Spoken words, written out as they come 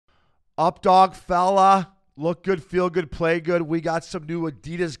Up dog fella. Look good, feel good, play good. We got some new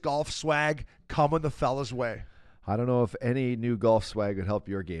Adidas golf swag coming the fella's way. I don't know if any new golf swag would help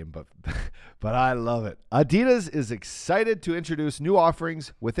your game, but I love it. Adidas is excited to introduce new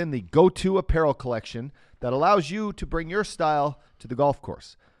offerings within the Go-To apparel collection that allows you to bring your style to the golf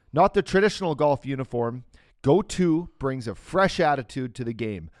course. Not the traditional golf uniform, Go-To brings a fresh attitude to the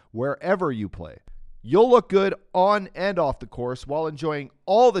game wherever you play. You'll look good on and off the course while enjoying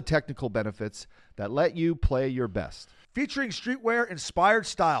all the technical benefits that let you play your best. Featuring streetwear-inspired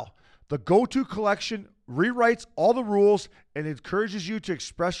style, the Go-To collection rewrites all the rules and encourages you to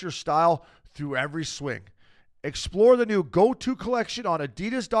express your style through every swing. Explore the new Go-To collection on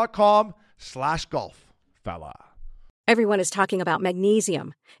adidas.com/golf. Fella. Everyone is talking about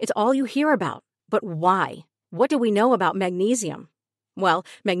magnesium. It's all you hear about. But why? What do we know about magnesium? Well,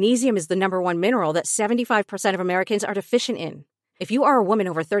 magnesium is the number one mineral that 75% of Americans are deficient in. If you are a woman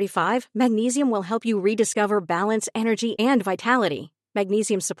over 35, magnesium will help you rediscover balance, energy, and vitality.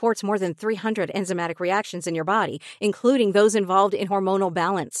 Magnesium supports more than 300 enzymatic reactions in your body, including those involved in hormonal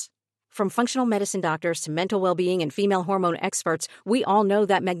balance. From functional medicine doctors to mental well-being and female hormone experts, we all know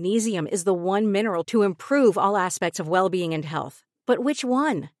that magnesium is the one mineral to improve all aspects of well-being and health. But which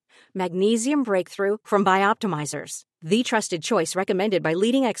one? Magnesium Breakthrough from Bioptimizers, the trusted choice recommended by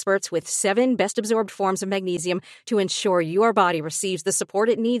leading experts with 7 best-absorbed forms of magnesium to ensure your body receives the support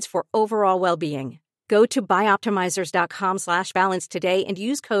it needs for overall well-being. Go to bioptimizers.com/balance today and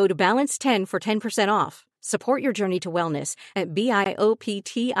use code BALANCE10 for 10% off. Support your journey to wellness at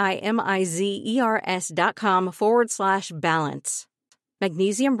bioptimizers.com/balance.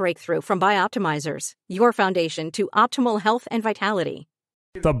 Magnesium Breakthrough from Bioptimizers, your foundation to optimal health and vitality.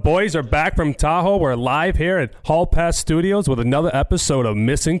 The boys are back from Tahoe. We're live here at Hall Pass Studios with another episode of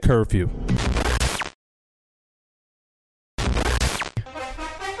Missing Curfew.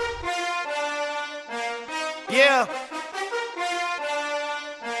 Yeah.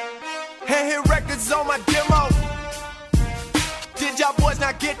 Hand hit records on my demo. Did y'all boys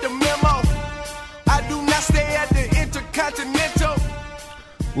not get the memo? I do not stay at the Intercontinental.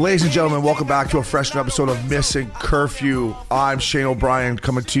 Ladies and gentlemen, welcome back to a fresh new episode of Missing Curfew. I'm Shane O'Brien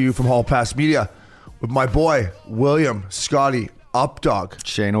coming to you from Hall Pass Media with my boy, William Scotty Updog.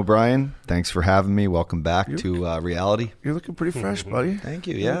 Shane O'Brien, thanks for having me. Welcome back to reality. You're looking pretty fresh, buddy. Thank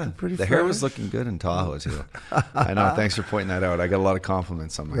you, You're yeah. looking pretty The fresh. hair was looking good in Tahoe, too. I know, thanks for pointing that out. I got a lot of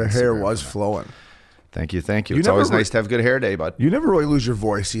compliments on my The hair Instagram was for that. flowing. Thank you, thank you. You It's never always re- nice to have a good hair day, bud. You never really lose your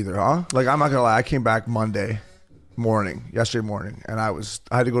voice either, huh? Like, I'm not going to lie. I came back yesterday morning, and I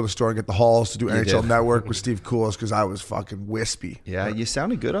had to go to the store and get the Halls to do NHL did. Network with Steve Koulos because I was fucking wispy. Yeah, you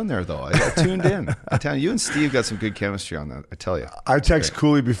sounded good on there, though. I tuned in. I tell you, and Steve got some good chemistry on that. I tell you. I text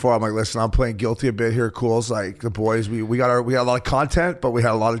Cooley before. I'm like, listen, I'm playing guilty a bit here. Cool's like, the boys, we had a lot of content, but we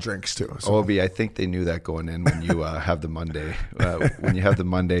had a lot of drinks too. So. Obi, I think they knew that going in when you have the Monday,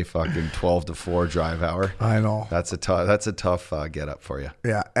 fucking 12 to 4 drive hour. I know. That's a tough get up for you.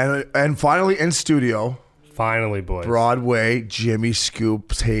 Yeah, and finally in studio, Finally, boys. Broadway, Jimmy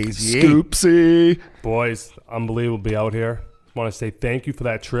Scoops Hazy. Scoopsy. Boys, unbelievable to be out here. Want to say thank you for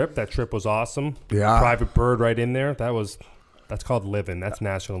that trip. That trip was awesome. Yeah. Private bird right in there. That's called living. That's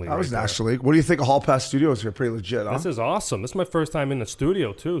National League. That was right there. National League. What do you think of Hall Pass Studios here? Pretty legit, huh? This is awesome. This is my first time in the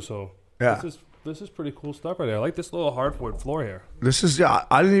studio too. So Yeah. this is pretty cool stuff right there. I like this little hardwood floor here.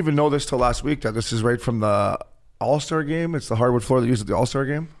 I didn't even know this till last week that this is right from the All-Star game. It's the hardwood floor they used at the All-Star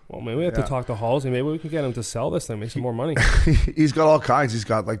game. Well, maybe we have to talk to Halsey. Maybe we can get him to sell this thing, make some more money. He's got all kinds. He's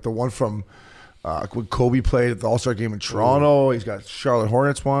got like the one from when Kobe played at the All-Star game in Toronto. He's got Charlotte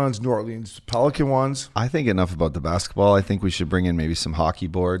Hornets ones, New Orleans Pelican ones. I think enough about the basketball. I think we should bring in maybe some hockey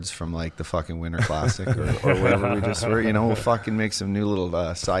boards from like the fucking Winter Classic or whatever we just were. We'll fucking make some new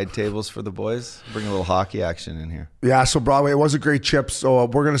little side tables for the boys. Bring a little hockey action in here. Yeah, so Broadway, it was a great trip. So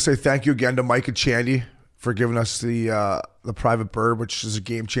we're going to say thank you again to Mike and Chandy for giving us the private bird, which is a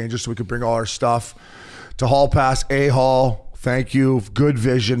game changer, so we could bring all our stuff to Hall Pass. A-Hall, thank you. Good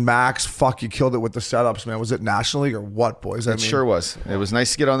vision. Max, fuck, you killed it with the setups, man. Was it National League or what, boys? Sure was. It was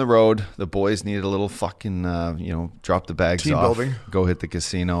nice to get on the road. The boys needed a little fucking, drop the bags Team off. building. Go hit the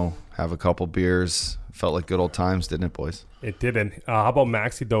casino, have a couple beers. Felt like good old times, didn't it, boys? It didn't. How about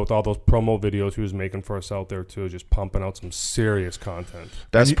Maxie, though, with all those promo videos he was making for us out there, too, just pumping out some serious content.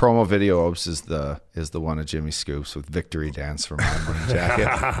 Best promo video Opes is the one of Jimmy Scoops with Victory Dance from My Money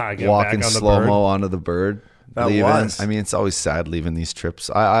Jacket. Get Walking back on the slow-mo bird. onto the bird. That leaving. was. I mean, it's always sad leaving these trips.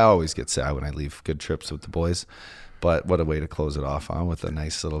 I always get sad when I leave good trips with the boys. But what a way to close it off, huh? With a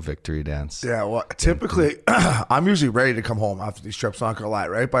nice little victory dance. Yeah, well, typically, I'm usually ready to come home after these trips, not going to lie,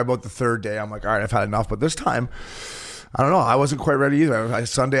 right? By about the third day, I'm like, all right, I've had enough. But this time, I don't know. I wasn't quite ready either.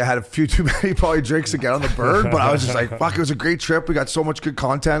 Sunday I had a few too many probably drinks to get on the bird, but I was just like, fuck, it was a great trip. We got so much good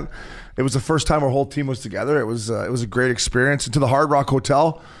content. It was the first time our whole team was together. It was a great experience. And to the Hard Rock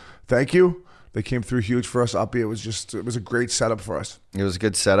Hotel, thank you. They came through huge for us, Uppy. It was a great setup for us. It was a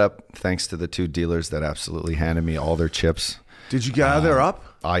good setup, thanks to the 2 dealers that absolutely handed me all their chips. Did you get out of there up?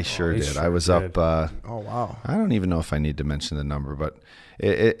 I sure did. I was up. Oh, wow. I don't even know if I need to mention the number, but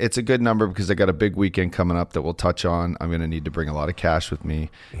it's a good number because I got a big weekend coming up that we'll touch on. I'm going to need to bring a lot of cash with me,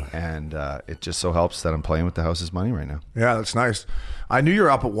 and it just so helps that I'm playing with the house's money right now. Yeah, that's nice. I knew you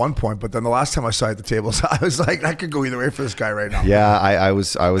were up at one point, but then the last time I saw you at the tables, I was like, that could go either way for this guy right now. Yeah, I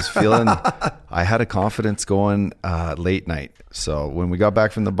was feeling, I had a confidence going late night. So when we got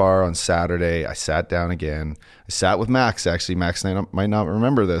back from the bar on Saturday, I sat down again. I sat with Max, actually. Max might not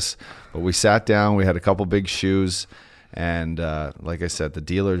remember this, but we sat down. We had a couple big shoes. And like I said, the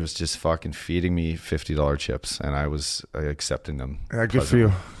dealer was just fucking feeding me $50 chips, and I was accepting them. Yeah, good for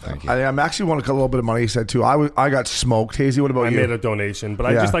you. Thank you. Max, you won a little bit of money, he said, too. I got smoked. Hazy, what about you? I made a donation, but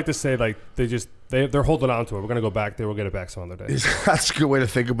I just like to say, like, they're holding on to it. We're going to go back there. We'll get it back some other day. That's a good way to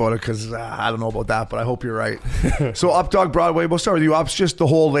think about it because I don't know about that, but I hope you're right. So Updog Broadway, we'll start with you. Ups, just the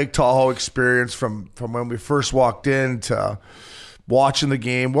whole Lake Tahoe experience from when we first walked in to watching the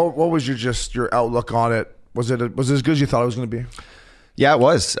game. What was your outlook on it? Was it as good as you thought it was going to be? Yeah, it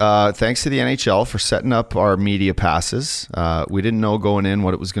was. Thanks to the NHL for setting up our media passes. We didn't know going in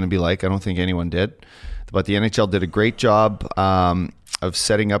what it was going to be like. I don't think anyone did. But the NHL did a great job of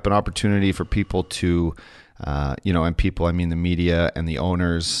setting up an opportunity for people to, and people, I mean the media and the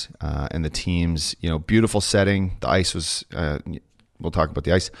owners and the teams, beautiful setting. The ice was, we'll talk about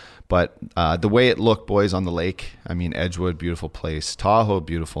the ice. But the way it looked, boys, on the lake, I mean, Edgewood, beautiful place. Tahoe,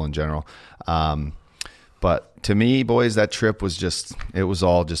 beautiful in general. But to me, boys, that trip was it was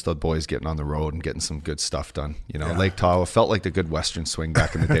all just the boys getting on the road and getting some good stuff done. Lake Tahoe felt like the good Western swing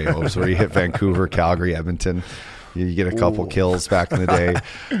back in the day, where you hit Vancouver, Calgary, Edmonton. You get a couple kills back in the day.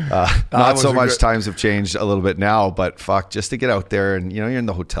 Not so much. Times have changed a little bit now, but fuck, just to get out there and, you're in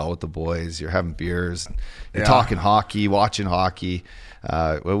the hotel with the boys, you're having beers, and you're talking hockey, watching hockey.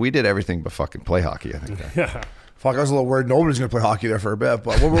 Well, we did everything but fucking play hockey, I think. Yeah. Fuck, I was a little worried nobody's going to play hockey there for a bit.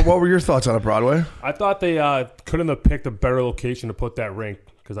 But what were your thoughts on it, Broadway? I thought they couldn't have picked a better location to put that rink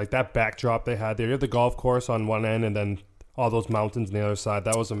because, like, that backdrop they had there. You have the golf course on one end and then all those mountains on the other side.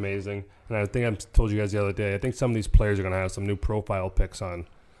 That was amazing. And I think I told you guys the other day, I think some of these players are going to have some new profile pics on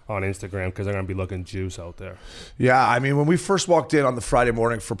Instagram because they're going to be looking juice out there. Yeah, I mean, when we first walked in on the Friday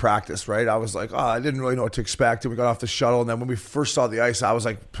morning for practice, right, I was like, I didn't really know what to expect. And we got off the shuttle. And then when we first saw the ice, I was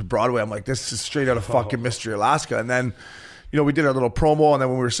like, Broadway, I'm like, this is straight out of fucking Mystery Alaska. And then, we did our little promo. And then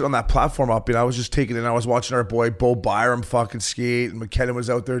when we were sitting on that platform up, I was just taking it in. I was watching our boy Bo Byram fucking skate. And McKinnon was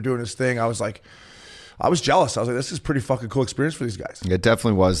out there doing his thing. I was jealous. I was like, this is a pretty fucking cool experience for these guys. It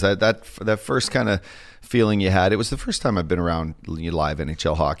definitely was. That first kind of feeling you had. It was the first time I've been around live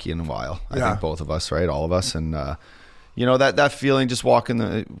NHL hockey in a while. I think both of us, right? All of us. And, that feeling just walking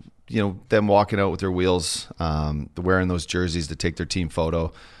them walking out with their wheels, wearing those jerseys to take their team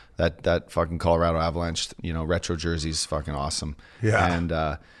photo. That fucking Colorado Avalanche, retro jerseys, fucking awesome. Yeah. And,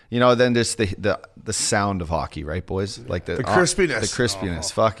 then just the sound of hockey, right, boys? Like the crispiness. The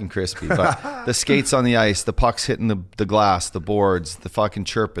crispiness, fucking crispy. But the skates on the ice, the pucks hitting the glass, the boards, the fucking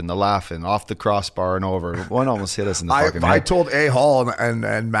chirping, the laughing, off the crossbar and over. One almost hit us in the fucking head. I told A. Hall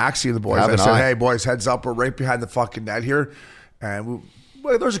and Maxie, the boys, I said, hey, boys, heads up. We're right behind the fucking net here. And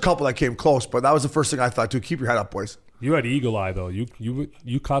there's a couple that came close, but that was the first thing I thought, too. Keep your head up, boys. You had eagle eye, though.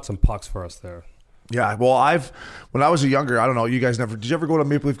 You caught some pucks for us there. Yeah, well, when I was younger, I don't know, you guys never, did you ever go to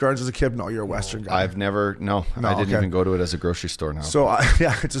Maple Leaf Gardens as a kid? No, you're a Western guy. I've never, no I didn't even go to it as a grocery store now. So,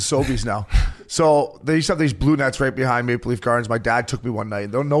 it's a Sobeys now. So, they used to have these blue nets right behind Maple Leaf Gardens. My dad took me one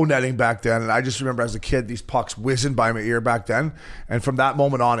night. There was no netting back then, and I just remember as a kid, these pucks whizzing by my ear back then. And from that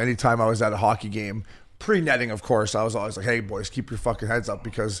moment on, anytime I was at a hockey game, pre-netting, of course, I was always like, hey, boys, keep your fucking heads up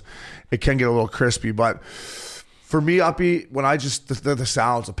because it can get a little crispy. But for me, Uppy, when I just, the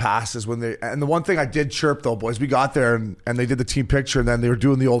sounds, the passes, and the one thing I did chirp though, boys, we got there and they did the team picture and then they were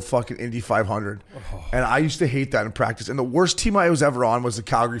doing the old fucking Indy 500. Oh. And I used to hate that in practice. And the worst team I was ever on was the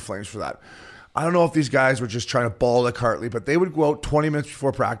Calgary Flames for that. I don't know if these guys were just trying to ball like Hartley, but they would go out 20 minutes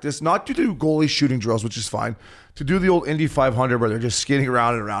before practice, not to do goalie shooting drills, which is fine, to do the old Indy 500 where they're just skating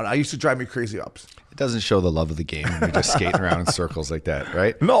around and around. I used to drive me crazy ups. It doesn't show the love of the game when you're just skating around in circles like that,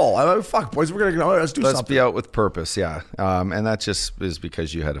 right? No, fuck, boys, we're going to go, let's do something. Let's be out with purpose, yeah. And that just is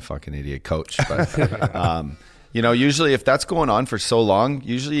because you had a fucking idiot coach. But, usually if that's going on for so long,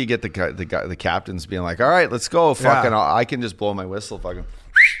 usually you get the captains being like, all right, let's go. Fucking, I can just blow my whistle, fucking.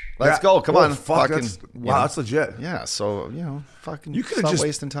 Let's go. Come on. Fuck, Fucking, that's legit. Yeah, so, fucking You could stop have just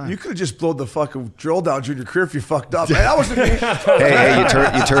wasting time. You could have just blown the fucking drill down junior career if you fucked up. Hey, that wasn't me. hey,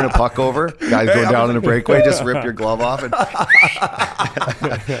 you turn a puck over, guys go down in a breakaway, just rip your glove off, and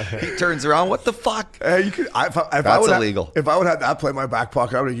he turns around. What the fuck? Hey, you could. That's illegal. If I would have had that play in my back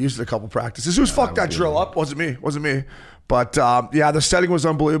pocket, I would have used it a couple practices. Who's fucked that drill up? Wasn't me. But yeah, the setting was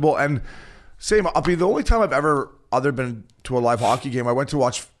unbelievable. And same, Uppy, the only time I've ever other been to a live hockey game, I went to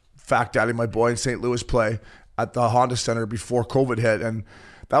watch Fat Daddy, my boy in St. Louis, play at the Honda Center before COVID hit. And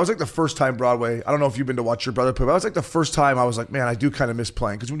that was like the first time Broadway, I don't know if you've been to watch your brother play, but that was like the first time I was like, man, I do kind of miss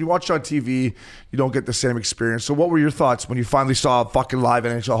playing. Because when you watch on TV, you don't get the same experience. So what were your thoughts when you finally saw fucking live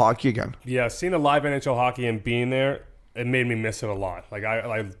NHL hockey again? Yeah, seeing the live NHL hockey and being there, it made me miss it a lot. Like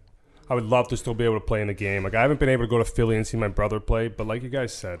I would love to still be able to play in the game. Like I haven't been able to go to Philly and see my brother play, but like you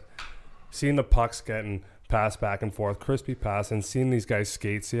guys said, seeing the pucks getting passed back and forth, crispy pass, and seeing these guys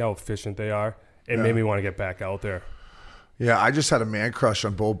skate, see how efficient they are, it made me want to get back out there. Yeah, I just had a man crush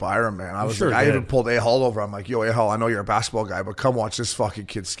on Bo Byram, man. I was sure I did. even pulled A-Hall over. I'm like, yo, A-Hall, I know you're a basketball guy, but come watch this fucking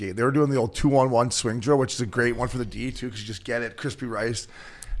kid skate. They were doing the old 2-on-1 swing drill, which is a great one for the D too, because you just get it, crispy rice.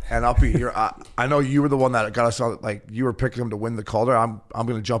 And Uppy, I know you were the one that got us on. Like you were picking him to win the Calder. I'm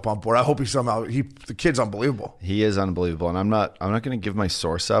going to jump on board. I hope the kid's unbelievable. He is unbelievable, and I'm not going to give my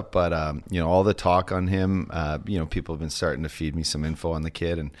source up, but all the talk on him, people have been starting to feed me some info on the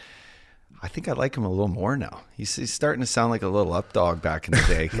kid, and I think I like him a little more now. He's starting to sound like a little up dog back in the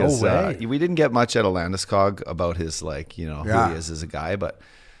day. Cause, No way. We didn't get much out of Landeskog about his who he is as a guy, but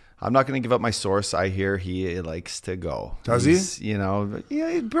I'm not going to give up my source. I hear he likes to go. Does he's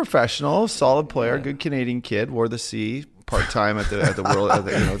he's professional, solid player, good Canadian kid, wore the C part-time at the world,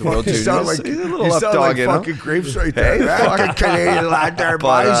 the World You Juniors. sound like, He's a little you up sound dog like in him. fucking grapes right there. Hey, Fucking Canadian lad there,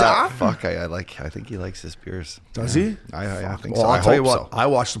 boys. Fuck, I think he likes his beers. Does he? I think Well, so. I'll tell you hope what. I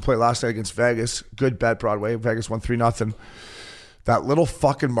watched the play last night against Vegas. Good bet, Broadway. Vegas won 3-0. That little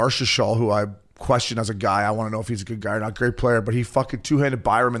fucking Marchessault, who I question as a guy, I want to know if he's a good guy or not. Great player, but he fucking two-handed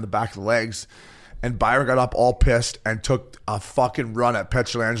Byram in the back of the legs. And Byron got up all pissed and took a fucking run at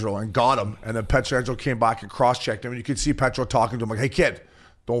Pietrangelo and got him. And then Pietrangelo came back and cross-checked him. And you could see Petro talking to him like, hey, kid,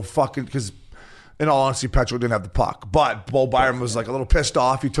 don't fucking... Because in all honesty, Petro didn't have the puck. But Bo Byram was like a little pissed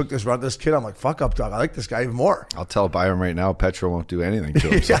off. He took this run at this kid. I'm like, fuck up, dog. I like this guy even more. I'll tell Byron right now, Petro won't do anything to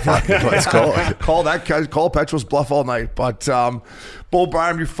him. So let's go. Call that guy. Call Petro's bluff all night. But Bo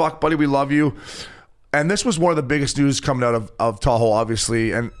Byram, you fuck, buddy. We love you. And this was one of the biggest news coming out of Tahoe,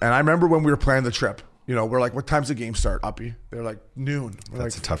 obviously. And I remember when we were planning the trip, we're like, what time's the game start, Uppy? They're like, noon.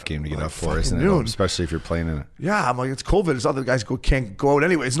 That's a tough game to get like, up for, isn't it? noon. Especially if you're playing in it. Yeah, I'm like, it's COVID. It's other guys can't go out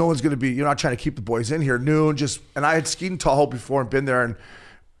anyways. No one's going to be, you're not trying to keep the boys in here. Noon, and I had skied in Tahoe before and been there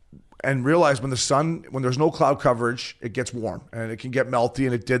and realized when there's no cloud coverage, it gets warm and it can get melty,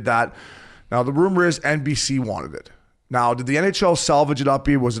 and it did that. Now, the rumor is NBC wanted it. Now, did the NHL salvage it,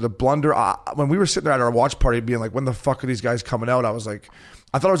 Uppy? Was it a blunder? When we were sitting there at our watch party being like, when the fuck are these guys coming out? I was like,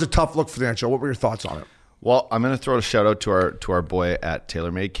 I thought it was a tough look for the NHL. What were your thoughts on it? Well, I'm going to throw a shout out to our boy at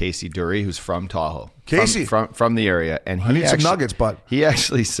TaylorMade, Casey Dury, who's from Tahoe. Casey? From the area. And I need some nuggets, bud. He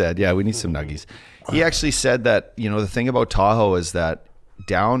actually said, yeah, we need some nuggies. He actually said that, the thing about Tahoe is that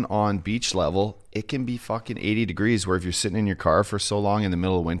down on beach level, it can be fucking 80 degrees where if you're sitting in your car for so long in the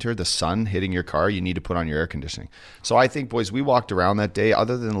middle of winter, the sun hitting your car, you need to put on your air conditioning. So I think, boys, we walked around that day,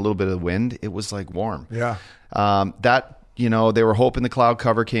 other than a little bit of wind, it was like warm. Yeah. They were hoping the cloud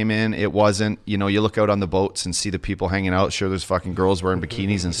cover came in. It wasn't. You look out on the boats and see the people hanging out. Sure, there's fucking girls wearing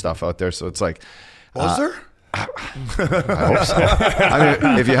bikinis and stuff out there. So it's like... Was there? I hope so. I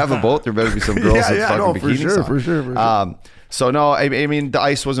mean, if you have a boat, there better be some girls with fucking bikinis on. For sure. So no, I mean the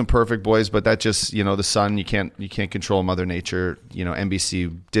ice wasn't perfect, boys, but that just the sun, you can't control Mother Nature.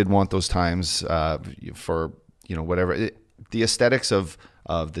 NBC did want those times for whatever the aesthetics of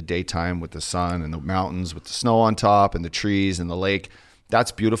the daytime with the sun and the mountains with the snow on top and the trees and the lake.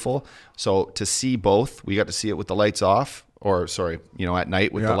 That's beautiful. So to see both, we got to see it with the lights off. Or sorry, at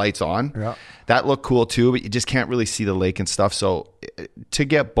night with the lights on. Yeah. That looked cool too, but you just can't really see the lake and stuff. So to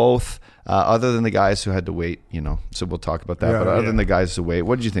get both, other than the guys who had to wait, so we'll talk about that. But other than the guys who wait,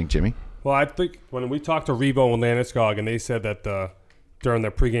 what did you think, Jimmy? Well, I think when we talked to Revo and Landeskog, and they said that during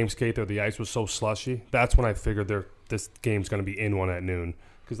their pregame skate there, the ice was so slushy. That's when I figured this game's going to be in one at noon.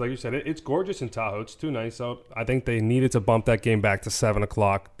 Because like you said, it's gorgeous in Tahoe. It's too nice out. I think they needed to bump that game back to 7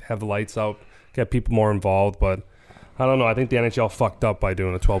 o'clock, have the lights out, get people more involved, but... I don't know. I think the NHL fucked up by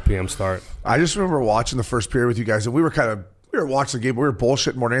doing a 12 p.m. start. I just remember watching the first period with you guys, and we were kind of we were watching the game. We were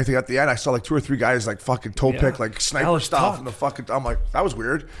bullshitting more than anything. At the end, I saw like 2 or 3 guys like fucking toe pick, like sniper was stuff. tough. And the fucking, I'm like, that was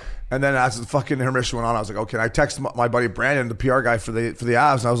weird. And then as the fucking intermission went on, I was like, okay. And I texted my buddy Brandon, the PR guy for the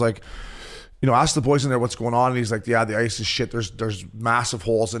Avs, and I was like, ask the boys in there what's going on. And he's like, yeah, the ice is shit. There's massive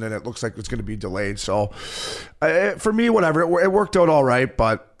holes in it. It looks like it's going to be delayed. So for me, whatever, it worked out all right.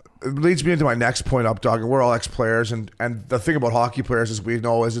 But it leads me into my next point up, Doug. And we're all ex-players. And the thing about hockey players, as we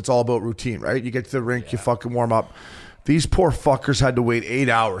know, is it's all about routine, right? You get to the rink, you fucking warm up. These poor fuckers had to wait 8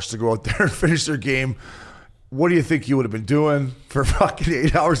 hours to go out there and finish their game. What do you think you would have been doing for fucking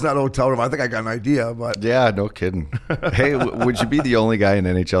 8 hours in that hotel room? I think I got an idea, but yeah, no kidding. Hey, would you be the only guy in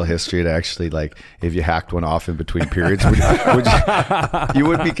NHL history to actually, like, if you hacked one off in between periods, you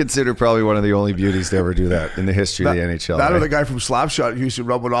would be considered probably one of the only beauties to ever do that in the history of the NHL. That right? or the guy from Slapshot who used to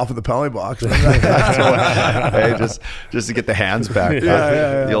rub it off in the penalty box. Hey, just to get the hands back.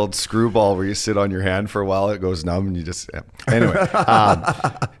 Yeah. The old screwball where you sit on your hand for a while, it goes numb, and you just anyway.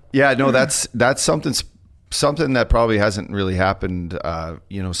 That's something that probably hasn't really happened.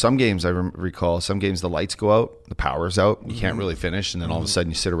 Some games I recall, some games the lights go out, the power's out, you can't really finish, and then all of a sudden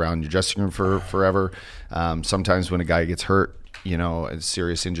you sit around in your dressing room for forever. Sometimes when a guy gets hurt, a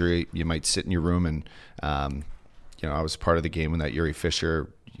serious injury, you might sit in your room and, I was part of the game when that Yuri Fisher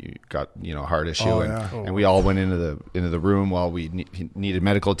got a heart issue, and we all went into the room while we needed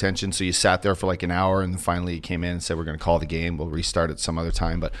medical attention. So you sat there for like an hour, and then finally he came in and said, "We're going to call the game. We'll restart it some other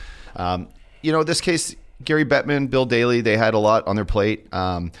time." But this case, Gary Bettman, Bill Daly, they had a lot on their plate,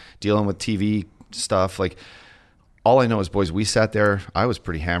 dealing with TV stuff. Like, all I know is, boys, we sat there. I was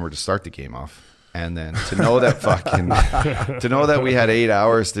pretty hammered to start the game off. And then to know that we had 8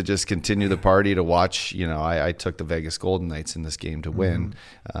 hours to just continue the party to watch, I took the Vegas Golden Knights in this game to win.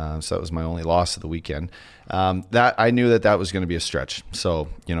 So that was my only loss of the weekend. That I knew that was going to be a stretch. So,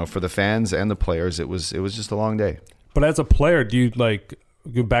 for the fans and the players, it was just a long day. But as a player, do you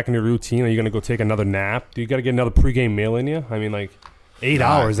go back in your routine? Are you going to go take another nap? Do you got to get another pregame meal in you? I mean, 8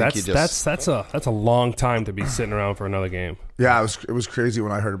 hours. That's a long time to be sitting around for another game. Yeah, it was crazy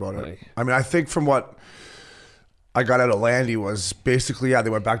when I heard about it. I mean, I think from what I got out of Landy was basically, they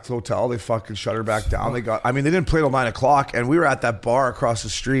went back to the hotel. They fucking shut her back down. They didn't play till 9 o'clock, and we were at that bar across the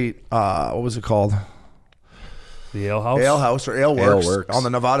street. What was it called? The Ale House? Ale House or Ale Works on the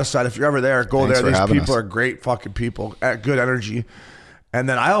Nevada side. If you're ever there, go there. These people are great fucking people, good energy. And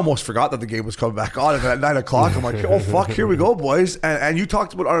then I almost forgot that the game was coming back on. And at 9 o'clock, I'm like, oh, fuck, here we go, boys. And you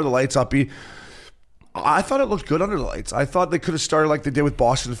talked about Under the Lights, Uppy. I thought it looked good under the lights. I thought they could have started like they did with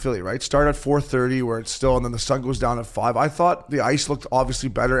Boston and Philly, right? Start at 4:30 where it's still, and then the sun goes down at 5. I thought the ice looked obviously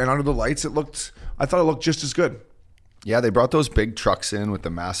better, and under the lights, I thought it looked just as good. Yeah, they brought those big trucks in with the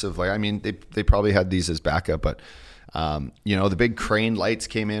massive, they probably had these as backup, but the big crane lights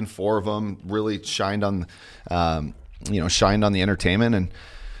came in, 4 of them, really shined on the entertainment, and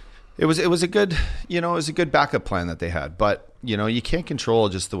it was a good backup plan that they had. But you can't control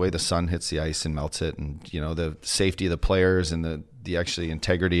just the way the sun hits the ice and melts it, and the safety of the players and the actually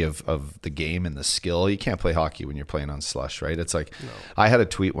integrity of the game and the skill. You can't play hockey when you're playing on slush, right? It's like, no. I had a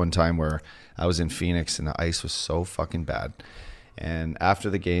tweet one time where I was in Phoenix and the ice was so fucking bad, and after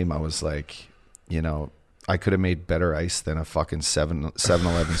the game I was like, I could have made better ice than a fucking 7-Eleven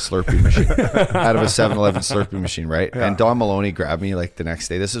Slurpee machine out of a 7-Eleven Slurpee machine, right? Yeah. And Don Maloney grabbed me the next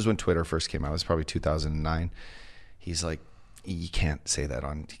day. This is when Twitter first came out. It was probably 2009. He's like, you can't say that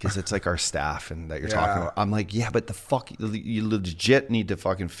because it's like our staff and that you're talking about. I'm like, yeah, but you legit need to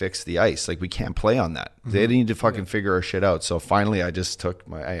fucking fix the ice. Like, we can't play on that. Mm-hmm. They need to fucking figure our shit out. So finally I just took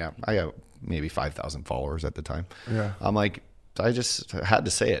I got maybe 5,000 followers at the time. Yeah. I'm like, I just had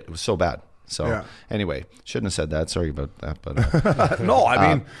to say it. It was so bad. So anyway, shouldn't have said that. Sorry about that. But no,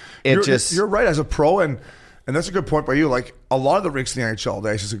 I mean, you're right as a pro, and that's a good point by you. Like, a lot of the rinks in the NHL, the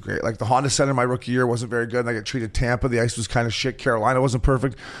ice isn't great. Like the Honda Center my rookie year wasn't very good, and I got treated Tampa. The ice was kind of shit. Carolina wasn't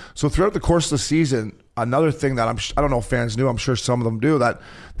perfect. So throughout the course of the season, another thing that I don't know if fans knew, I'm sure some of them do, that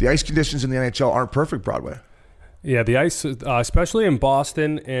the ice conditions in the NHL aren't perfect, Broadway. Yeah, the ice, especially in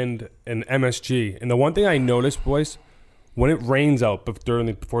Boston and MSG. And the one thing I noticed, boys, when it rains out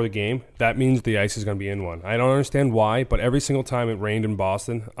before the game, that means the ice is going to be in one. I don't understand why, but every single time it rained in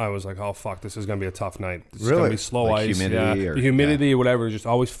Boston, I was like, oh, fuck, this is going to be a tough night. It's going to be slow ice. Humidity the humidity or whatever just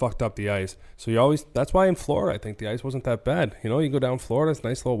always fucked up the ice. So that's why in Florida, I think the ice wasn't that bad. You go down Florida, it's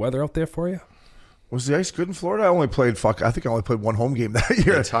nice little weather out there for you. Was the ice good in Florida? I think I only played one home game that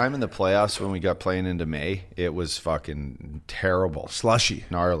year. The time in the playoffs when we got playing into May, it was fucking terrible. Slushy.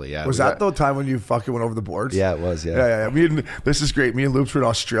 Gnarly, yeah. Was that the time when you fucking went over the boards? Yeah, it was, yeah. This is great. Me and Loops were in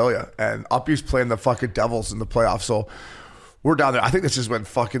Australia, and Uppy's playing the fucking Devils in the playoffs. So we're down there. I think this is when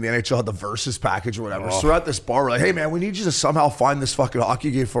fucking the NHL had the Versus package or whatever. So we're at this bar. We're like, hey, man, we need you to somehow find this fucking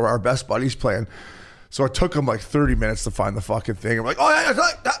hockey game for our best buddies playing. So it took them like 30 minutes to find the fucking thing. I'm like, oh,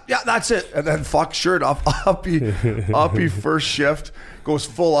 yeah, that's it. And then sure enough, Uppy first shift goes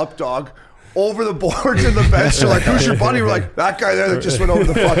full up dog over the boards in the bench. So like, who's your buddy? We're like, that guy there that just went over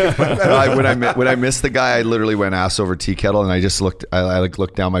the fucking when I missed the guy, I literally went ass over tea kettle, and I just looked. I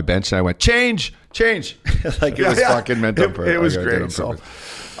looked down my bench and I went change. Like it was fucking meant on purpose. It was great. So,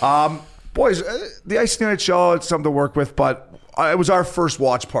 boys, the ice in the NHL, it's something to work with, but it was our first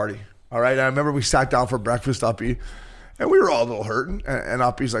watch party. All right, and I remember we sat down for breakfast, Uppy, and we were all a little hurting. And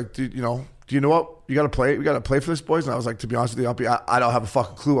Uppy's like, dude, do you know what? You got to play. We got to play for this, boys. And I was like, to be honest with you, Uppy, I don't have a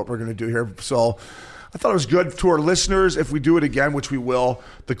fucking clue what we're going to do here. So I thought it was good to our listeners, if we do it again, which we will,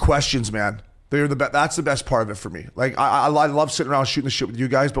 the questions, man. They're the best. That's the best part of it for me. Like I love sitting around shooting the shit with you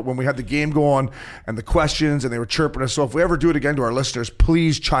guys, but when we had the game going and the questions and they were chirping us, so if we ever do it again to our listeners,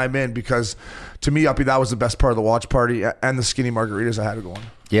 please chime in, because to me, Uppy, that was the best part of the watch party and the skinny margaritas I had going.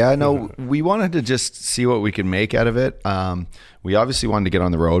 Yeah, no, we wanted to just see what we could make out of it. We obviously wanted to get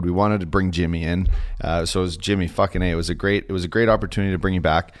on the road. We wanted to bring Jimmy in. So it was Jimmy, fucking A. It was a great opportunity to bring you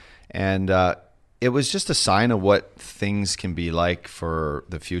back. And it was just a sign of what things can be like for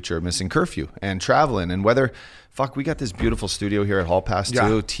the future of missing curfew and traveling, and whether, we got this beautiful studio here at Hall Pass too,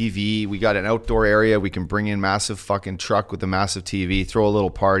 TV. We got an outdoor area. We can bring in massive fucking truck with a massive TV, throw a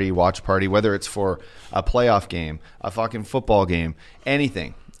little party, watch party, whether it's for a playoff game, a fucking football game,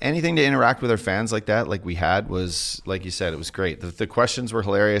 anything to interact with our fans like that, like we had, was, like you said, it was great. The questions were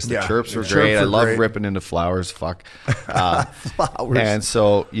hilarious. The chirps were great. I love ripping into Flowers. Flowers. And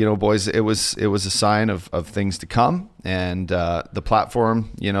so, boys, it was a sign of things to come. And the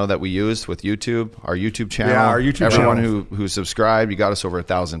platform, that we used with YouTube, our YouTube channel. Yeah, our YouTube everyone channel. who subscribed, you got us over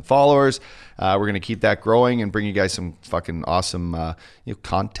 1,000 followers. We're going to keep that growing and bring you guys some fucking awesome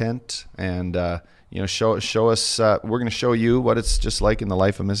content, and show us. We're going to show you what it's just like in the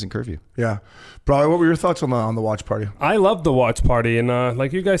life of missing curfew. Yeah, Bro, what were your thoughts on the watch party? I love the watch party, and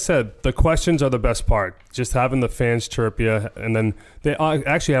like you guys said, the questions are the best part. Just having the fans chirp you, and then they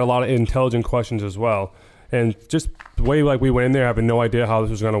actually had a lot of intelligent questions as well. And just the way we went in there, having no idea how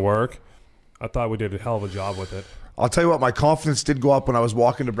this was going to work, I thought we did a hell of a job with it. I'll tell you what, my confidence did go up when I was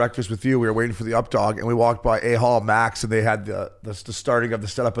walking to breakfast with you. We were waiting for the up dog, and we walked by A Hall Max, and they had the starting of the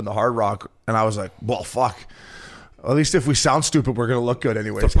setup in the Hard Rock, and I was like, well, fuck. At least if we sound stupid, we're going to look good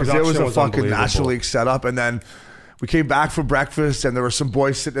anyways. Because it was a fucking National League setup. And then we came back from breakfast, and there were some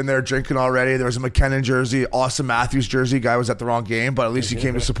boys sitting in there drinking already. There was a McKinnon jersey, Austin Matthews jersey. Guy was at the wrong game, but at least he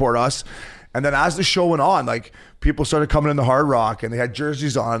came to support us. And then as the show went on, like, people started coming in the Hard Rock, and they had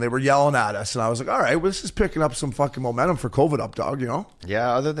jerseys on, and they were yelling at us. And I was like, all right, well, this is picking up some fucking momentum for COVID up dog, you know?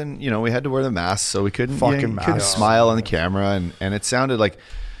 Yeah, other than, we had to wear the mask, so we couldn't smile on the camera. And it sounded like,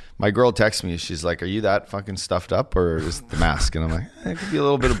 my girl texts me, she's like, are you that fucking stuffed up, or is it the mask? And I'm like, it could be a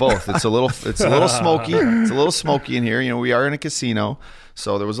little bit of both. It's a little smoky. It's a little smoky in here. We are in a casino,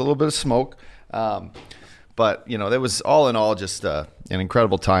 so there was a little bit of smoke. But, that was all in all just an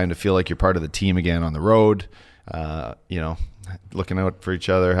incredible time to feel like you're part of the team again on the road, looking out for each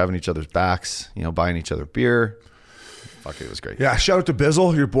other, having each other's backs, buying each other beer. Fuck, it was great. Yeah, shout out to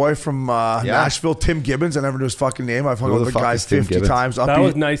Bizzle, your boy from Nashville, Tim Gibbons. I never knew his fucking name. I've hung out with the guy 50 times. That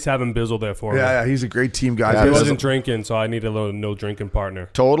was nice having Bizzle there for me. Yeah, he's a great team guy. Yeah, he wasn't drinking, so I needed a little no drinking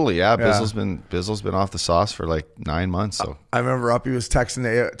partner. Totally, yeah. Bizzle's been off the sauce for like 9 months. So I remember Uppy was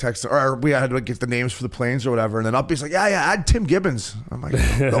texting, or we had to get the names for the planes or whatever, and then Uppy's like, yeah, add Tim Gibbons. I'm like,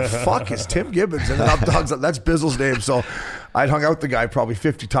 the fuck is Tim Gibbons? And then Updog's like, that's Bizzle's name. So I'd hung out with the guy probably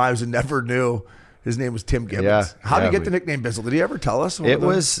 50 times and never knew his name was Tim Gibbons. Yeah, how did he get the nickname Bizzle? Did he ever tell us?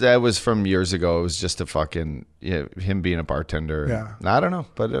 That was from years ago. It was just a fucking him being a bartender. Yeah, I don't know,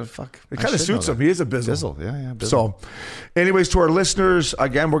 but fuck, it kind of suits him. He is a Bizzle. Yeah. Bizzle. So, anyways, to our listeners,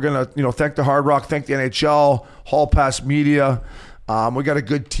 again, we're gonna thank the Hard Rock, thank the NHL, Hall Pass Media. We got a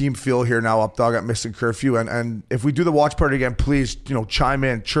good team feel here now, up dog at Missing Curfew, and if we do the watch party again, please chime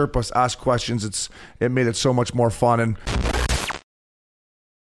in, chirp us, ask questions. It made it so much more fun. And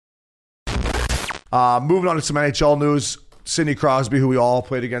moving on to some NHL news, Sidney Crosby, who we all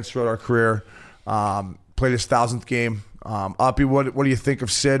played against throughout our career, played his 1,000th game. Uppy, what do you think of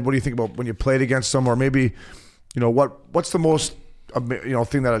Sid? What do you think about when you played against him? Or maybe, what's the most,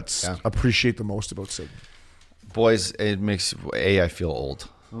 thing that it's appreciate the most about Sid? Boys, it makes, I feel old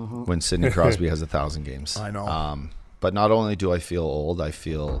when Sidney Crosby has 1,000 games. I know. But not only do I feel old, I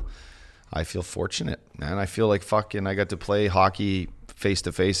feel fortunate, man. I feel like fucking I got to play hockey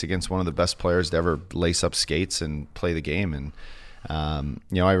face-to-face against one of the best players to ever lace up skates and play the game. And,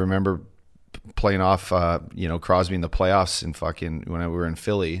 I remember playing off, Crosby in the playoffs in fucking when we were in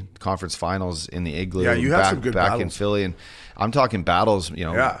Philly, conference finals in the Igloo. Yeah, you had some good back in battles. Philly, and I'm talking battles.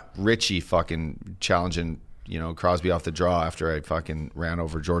 Yeah. Richie fucking challenging Crosby off the draw after I fucking ran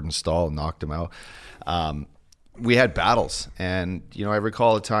over Jordan Stahl and knocked him out. We had battles, and I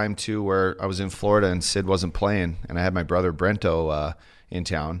recall a time too where I was in Florida and Sid wasn't playing, and I had my brother Brento in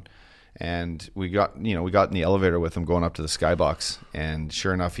town. And we got in the elevator with him going up to the skybox, and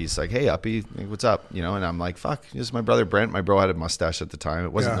sure enough, he's like, "Hey, Uppy, what's up?" And I'm like, "Fuck, this is my brother Brent." My bro had a mustache at the time.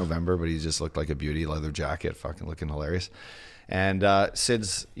 It wasn't November, but he just looked like a beauty, leather jacket, fucking looking hilarious. And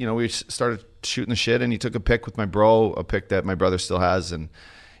Sid's, we started shooting the shit, and he took a pic with my bro, a pic that my brother still has, and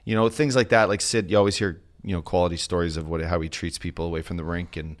things like that. Like Sid, you always hear quality stories of how he treats people away from the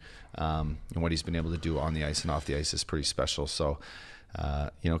rink, and what he's been able to do on the ice and off the ice is pretty special. So.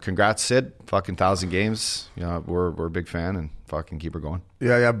 Congrats, Sid. Fucking 1,000 games. We're a big fan, and fucking keep her going.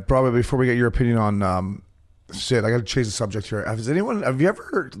 Yeah. Probably before we get your opinion on Sid, I got to change the subject here. Have you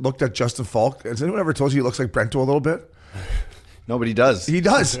ever looked at Justin Falk? Has anyone ever told you he looks like Brento a little bit? Nobody does. He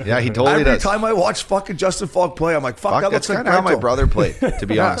does. Yeah, he totally does. Every time I watch fucking Justin Falk play, I'm like, fuck that looks that's like kind of how my Brento. brother played, to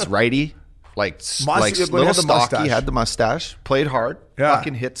be honest. Righty. Like but he little had the stocky, mustache. had the mustache, played hard, Yeah.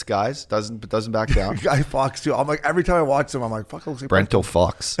 fucking hits guys, doesn't back down. Guy Fox too. I'm like, every time I watch him, I'm like, fuck, it looks like Brento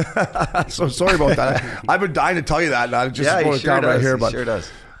Fox. So sorry about that. I've been dying to tell you that, and I just Yeah, he wrote it sure down right does. here. He But sure does.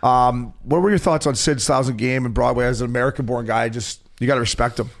 what were your thoughts on Sid's 1,000 game in Broadway as an American-born guy? Just you got to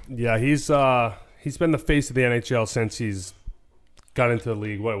respect him. Yeah, he's been the face of the NHL since he's got into the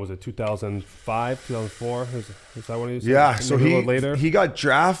league. What was it, 2005, 2004? Is that what he was? Yeah, so Maybe a little later. he got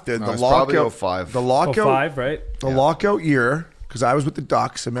drafted. No, The it's probably lockout, 05. the lockout, 05, right? the lockout year. Because I was with the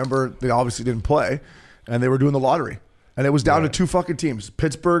Ducks. I remember they obviously didn't play, and they were doing the lottery, and it was down to two fucking teams: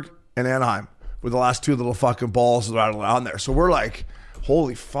 Pittsburgh and Anaheim, were the last two little fucking balls that are on there. So we're like,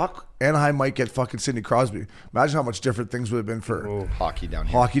 holy fuck, Anaheim might get fucking Sidney Crosby. Imagine how much different things would have been for Hockey down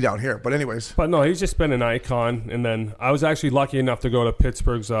here. hockey down here. But anyways, But no, he's just been an icon. And then I was actually lucky enough to go to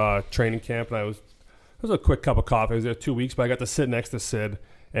Pittsburgh's training camp, and it was a quick cup of coffee. I was there 2 weeks, but I got to sit next to Sid,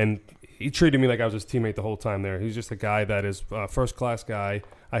 and he treated me like I was his teammate the whole time there. He's just a guy that is a first-class guy.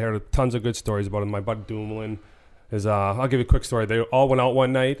 I heard tons of good stories about him. My buddy Dumoulin is, I'll give you a quick story. They all went out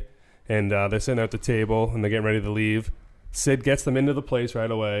one night, and they're sitting there at the table, and they're getting ready to leave. Sid gets them into the place right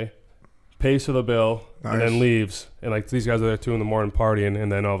away, pays for the bill, and Nice. then leaves. And like these guys are there 2 a.m. partying,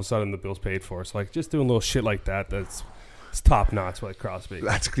 and then all of a sudden the bill's paid for. So like just doing little shit like that, it's top notch like Crosby.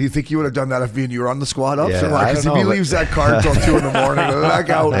 do you think you would have done that if me and you were on the squad up? Yeah, I Because don't if he know, but- leaves that car until 2 in the morning, back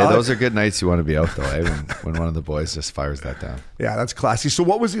out. Hey, those are good nights you want to be out though, eh? When one of the boys just fires that down. Yeah, that's classy. So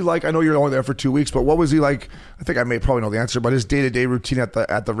what was he like? I know you're only there for 2 weeks, but what was he like? I think I may probably know the answer, but his day-to-day routine at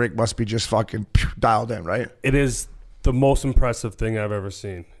the rink must be just fucking dialed in, right? It is the most impressive thing I've ever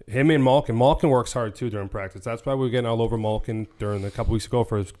seen. Him and Malkin. Malkin works hard too during practice. That's why we were getting all over Malkin during a couple weeks ago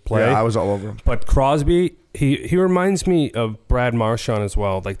for his play. Yeah, I was all over him. But Crosby, he reminds me of Brad Marchand as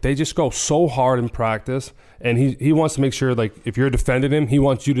well. Like they just go so hard in practice, and he wants to make sure like if you're defending him, he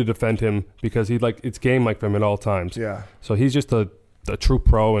wants you to defend him because he like it's game like for him at all times. Yeah. So he's just a true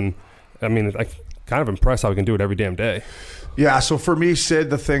pro, and I mean, I kind of impressed how he can do it every damn day. Yeah, so for me, Sid,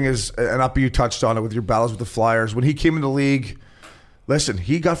 the thing is, and Uppy, you touched on it with your battles with the Flyers. When he came in the league, listen,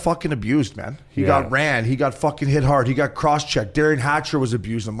 he got fucking abused, man. He got ran. He got fucking hit hard. He got cross-checked. Darren Hatcher was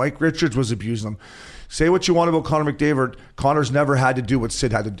abusing him. Mike Richards was abusing him. Say what you want about Connor McDavid. Connor's never had to do what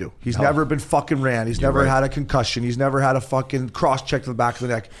Sid had to do. He's never been fucking ran. He's never had a concussion. He's never had a fucking cross-check to the back of the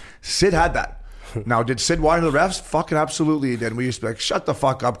neck. Sid had that. Now, did Sid whine to the refs? Fucking absolutely he did. We used to be like, shut the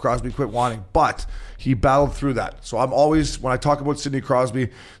fuck up, Crosby, quit whining. But he battled through that. So I'm always, when I talk about Sidney Crosby,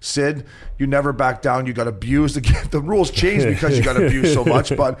 Sid, you never back down. You got abused again. The rules changed because you got abused so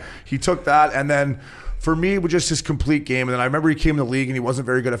much. But he took that. And then for me, it was just his complete game. And then I remember he came in the league and he wasn't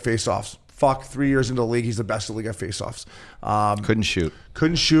very good at faceoffs. Fuck, 3 years into the league, he's the best in the league at faceoffs. Couldn't shoot.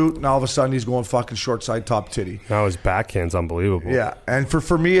 Couldn't shoot. Now all of a sudden he's going fucking short side, top titty. Now his backhand's unbelievable. Yeah, and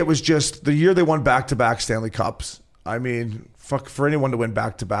for me, it was just the year they won back-to-back Stanley Cups. I mean, fuck, for anyone to win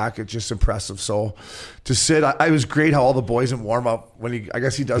back-to-back, it's just impressive. So to Sid, I was great how all the boys in warm-up, when I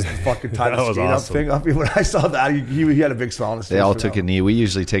guess he does the fucking tie That the was skate awesome. up thing. I mean, when I saw that, he had a big smile on his face. They all for took that a knee. We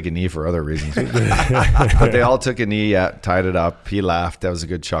usually take a knee for other reasons. But they all took a knee, tied it up. He laughed. That was a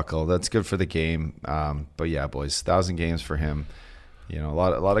good chuckle. That's good for the game. But yeah, boys, 1,000 games for him. You know,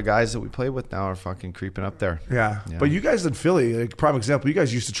 a lot of guys that we play with now are fucking creeping up there. Yeah. But you guys in Philly, like, prime example, you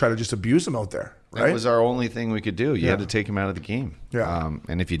guys used to try to just abuse him out there, right? That was our only thing we could do. You Yeah. had to take him out of the game. Yeah.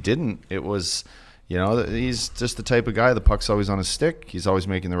 And if you didn't, it was, you know, he's just the type of guy. The puck's always on his stick. He's always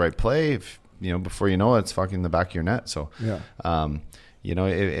making the right play. If, you know, before you know it, it's fucking the back of your net. So, Yeah. You know,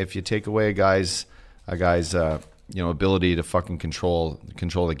 if you take away a guy's ability to fucking control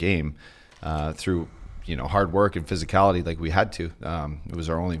the game through hard work and physicality like we had to, it was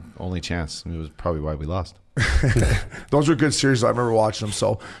our only chance. It was probably why we lost. Those were good series. I remember watching them.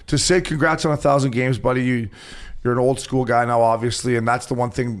 So to say congrats on 1,000 games, buddy, you're an old school guy now, obviously, and that's the one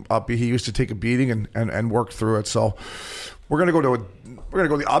thing he used to take a beating and work through it. So we're gonna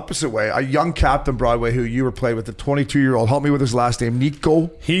go the opposite way. A young captain, Broadway, who you were playing with, the 22-year-old. Help me with his last name, Nico.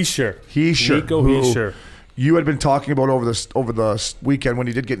 Hischier. Nico Hischier. You had been talking about over the weekend when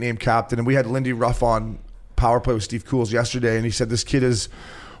he did get named captain, and we had Lindy Ruff on Power Play with Steve Cools yesterday, and he said this kid is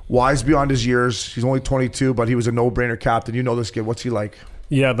wise beyond his years. He's only 22, but he was a no-brainer captain. You know this kid. What's he like?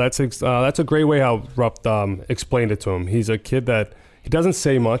 Yeah, that's a great way how Rupp explained it to him. He's a kid that he doesn't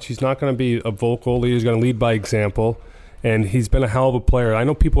say much. He's not going to be a vocal leader. He's going to lead by example, and he's been a hell of a player. I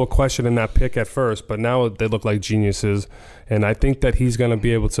know people were questioning that pick at first, but now they look like geniuses, and I think that he's going to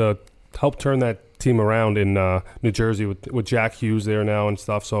be able to help turn that team around in New Jersey with Jack Hughes there now and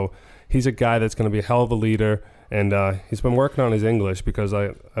stuff. So he's a guy that's going to be a hell of a leader. And he's been working on his English because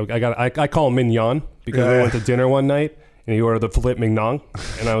I call him Mignon because we went to dinner one night and he ordered the filet mignon,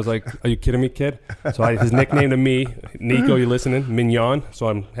 and I was like, "Are you kidding me, kid?" So his nickname to me, Nico, you listening? Mignon. So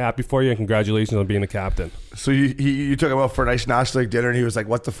I'm happy for you and congratulations on being the captain. So you took him out for a nice National League dinner and he was like,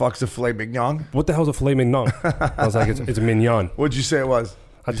 "What the fuck's a filet mignon?" What the hell's a filet mignon? I was like, "It's a mignon." What'd you say it was?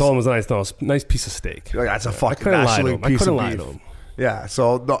 I told him it was a nice piece of steak. Like, that's a fucking National National League League piece of lie beef. to him. Yeah.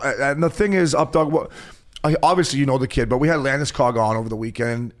 So and the thing is, Updog. Obviously, you know the kid, but we had Landeskog on over the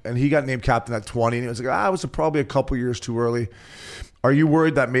weekend, and he got named captain at 20, and he was like, it was probably a couple years too early. Are you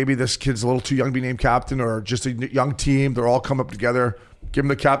worried that maybe this kid's a little too young to be named captain, or just a young team, they're all coming up together, give him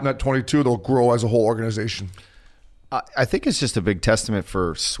the captain at 22, they'll grow as a whole organization? I think it's just a big testament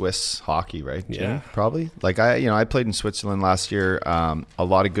for Swiss hockey, right? Jim? Yeah. Probably. Like I played in Switzerland last year. A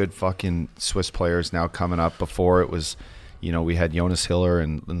lot of good fucking Swiss players now coming up. Before it was, we had Jonas Hiller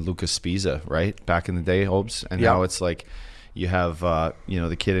and Lucas Spiza, right? Back in the day, Hobes. And now it's like you have,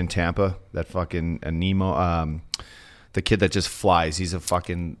 the kid in Tampa, that fucking Nemo, the kid that just flies. He's a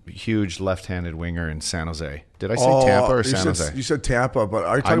fucking huge left-handed winger in San Jose. Did I say Tampa or San Jose? You said Tampa, but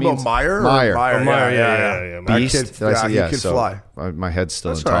are you talking about Meyer? Meyer. Meyer, yeah. Beast. He could fly. My head's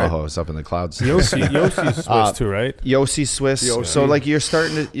still That's in all right. Tahoe. It's up in the clouds. Yossi's Swiss too, right? Yossi Swiss. Yossi. So like you're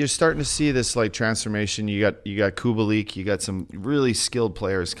starting to see this like transformation. You got Kubalik. You got some really skilled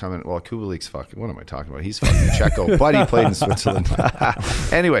players coming. Well, Kubalik's fucking. What am I talking about? He's fucking Checo, but he played in Switzerland.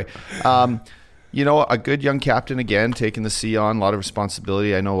 Anyway. A good young captain again, taking the C on, a lot of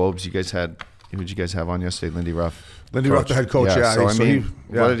responsibility. I know, Obes, who'd you guys have on yesterday? Lindy Ruff. Lindy Ruff, the head coach, yeah. So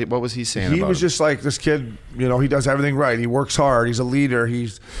what was he saying about He was just like, this kid, he does everything right. He works hard. He's a leader.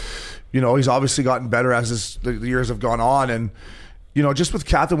 He's obviously gotten better as the years have gone on. And, just with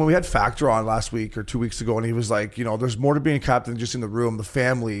captain, when we had Factor on last week or 2 weeks ago, and he was like, there's more to being a captain than just in the room, the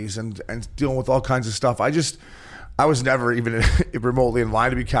families and dealing with all kinds of stuff. I was never even remotely in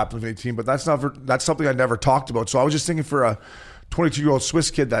line to be captain of any team, but that's something I never talked about. So I was just thinking for a 22-year-old Swiss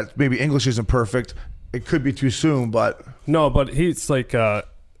kid that maybe English isn't perfect, it could be too soon, but... No, but he's like,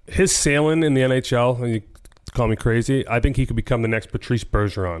 his sailing in the NHL, and you call me crazy, I think he could become the next Patrice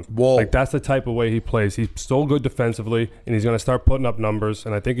Bergeron. Whoa. Like, that's the type of way he plays. He's so good defensively, and he's going to start putting up numbers,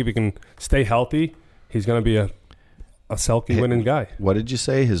 and I think if he can stay healthy, he's going to be a Selke winning guy. What did you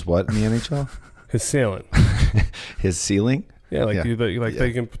say? His what in the NHL? His sailing. His ceiling? Yeah,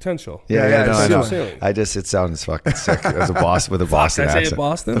 thinking potential. I know. It sounds fucking sick. As a boss with a Boston accent. Did I say it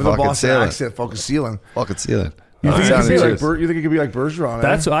Boston? With a Boston accent, fucking ceiling. Fucking ceiling. You think it could be like Bergeron?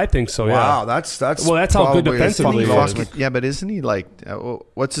 That's what I think so. Yeah. Wow, that's how good defensively he is. Yeah, but isn't he like?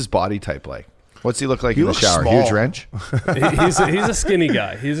 What's his body type like? What's he look like He in the looks shower? small. Huge wrench. He's a skinny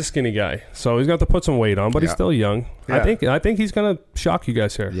guy. So he's got to put some weight on, but he's still young. Yeah. I think he's gonna shock you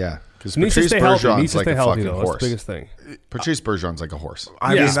guys here. Yeah, because He needs to Patrice stay healthy. Bergeron's like a fucking That's horse. the biggest thing. Patrice Bergeron's like a horse.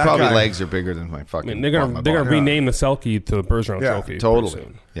 I mean, His that probably guy- legs are bigger than my fucking. They're gonna rename the Selke to the Bergeron Yeah, Trophy. Totally. pretty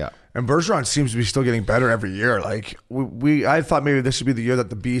soon. Yeah. And Bergeron seems to be still getting better every year. Like I thought maybe this would be the year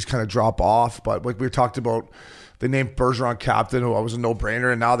that the Bees kind of drop off, but like we talked about, they named Bergeron captain, who was a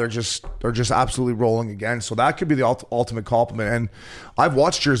no-brainer, and now they're just absolutely rolling again. So that could be the ultimate compliment. And I've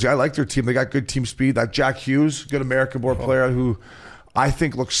watched Jersey. I like their team. They got good team speed. That Jack Hughes, good American-born player, who I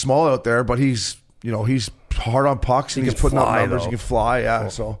think looks small out there, but he's hard on pucks and he's putting up numbers. He can fly. Yeah.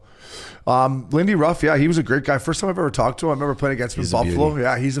 So. Lindy Ruff, he was a great guy. First time I've ever talked to him. I remember playing against him in Buffalo. Beauty.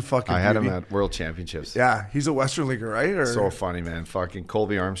 Yeah, he's a fucking I had beauty. him at World Championships. Yeah, he's a Western Leaguer, right? Or? So funny, man. Fucking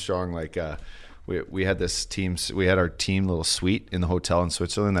Colby Armstrong, like we had this team. We had our team little suite in the hotel in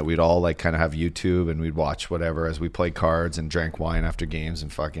Switzerland that we'd all like kind of have YouTube and we'd watch whatever as we played cards and drank wine after games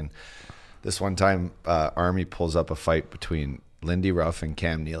and fucking. This one time, Army pulls up a fight between Lindy Ruff and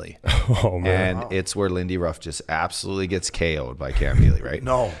Cam Neely. Oh, man. And it's where Lindy Ruff just absolutely gets KO'd by Cam Neely, right?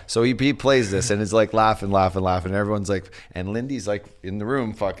 No. So he plays this and is like laughing. And everyone's like, and Lindy's like in the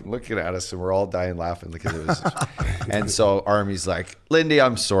room fucking looking at us and we're all dying laughing because it was. And so Army's like, Lindy,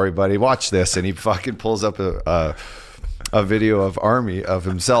 I'm sorry, buddy. Watch this. And he fucking pulls up a video of Army of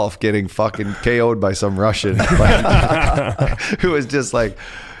himself getting fucking KO'd by some Russian who was just like,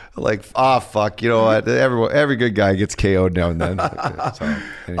 fuck, you know what? Every good guy gets KO'd now and then. So,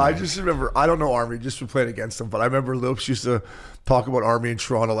 anyway. I just remember, I don't know Army, just for playing against them, but I remember Loops used to talk about Army in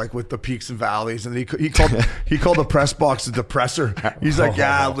Toronto, like with the peaks and valleys, and he called the press box the depressor. He's like,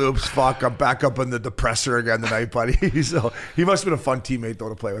 yeah, Loops, fuck, I'm back up in the depressor again tonight, buddy. So he must have been a fun teammate though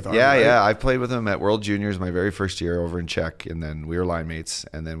to play with. Army, right? Yeah. I played with him at World Juniors my very first year over in Czech, and then we were line mates,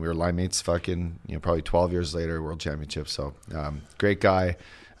 fucking, probably 12 years later, World Championships. So great guy.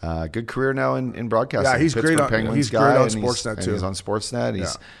 Good career now in broadcasting. Yeah, he's Pittsburgh great. Penguins He's guy, great on and Sportsnet too. He's on Sportsnet.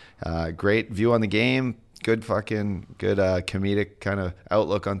 He's great view on the game. Good comedic kind of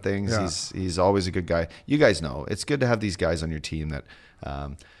outlook on things. Yeah. He's always a good guy. You guys know it's good to have these guys on your team that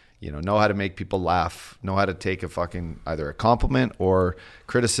know how to make people laugh, know how to take a fucking either a compliment or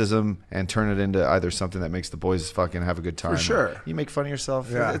criticism and turn it into either something that makes the boys fucking have a good time. For sure. You make fun of yourself.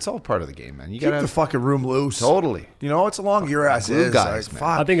 Yeah. It's all part of the game, man. You Keep gotta the fucking room loose. Totally. It's a long year as glue is. guys, Like, man.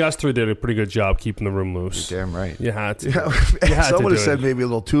 fuck. I think us three did a pretty good job keeping the room loose. You're damn right. You had to. Yeah, You had some to would do have said it. maybe a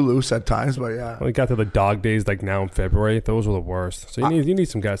little too loose at times, but yeah. When we got to the dog days, like now in February, those were the worst. So you need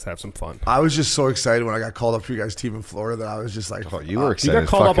some guys to have some fun. I was just so excited when I got called up for you guys' team in Florida that I was just like, Oh, you were You excited. got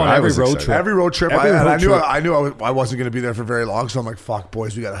called up Fucking, on I every was road excited. trip. every road trip. Every road I knew trip. I wasn't going to be there for very long, so I'm like, fuck,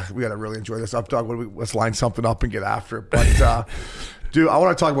 boys, we gotta really enjoy this up dog. Let's line something up and get after it. But dude, I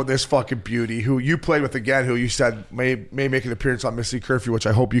want to talk about this fucking beauty who you played with again, who you said may make an appearance on Missy Curfew, which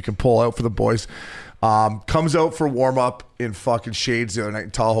I hope you can pull out for the boys. Comes out for warm up in fucking shades the other night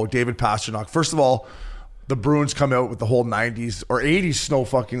in Tahoe. David Pasternak. First of all, the Bruins come out with the whole 90s or 80s snow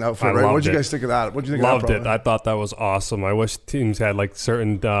fucking outfit, I right? What loved did you it. guys think of that? What did you think Loved of that? it. I thought that was awesome. I wish teams had like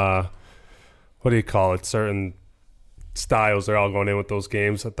certain, what do you call it? Certain styles they're all going in with those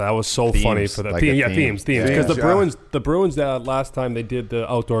games. That was so Themes, funny for that. like a theme. Themes. Yeah. Because Yeah. the Bruins last time they did the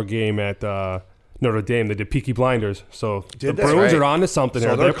outdoor game at Notre Dame, they did Peaky Blinders. So the Did they? Bruins Right. are onto something So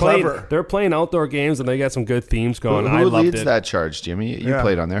here. they're playing. clever. They're playing outdoor games and they got some good themes going. I Who loved leads it. that charge, Jimmy? You Yeah.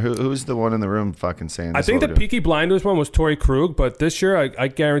 played on there. Who's the one in the room fucking saying this? I think the while we're doing- Peaky Blinders one was Torrey Krug, but this year I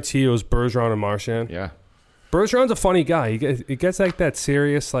guarantee it was Bergeron and Marchand. Yeah. Bergeron's a funny guy. He gets like that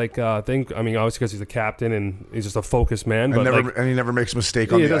serious thing. I mean, obviously because he's the captain and he's just a focused man. But And he never makes a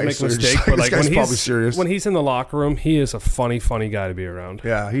mistake on he the doesn't ice. make a So you're just mistake. But this like guy's when probably he's serious. when he's in the locker room, he is a funny guy to be around.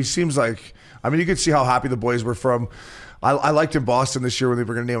 Yeah, he seems like. I mean, you could see how happy the boys were from. I liked in Boston this year when they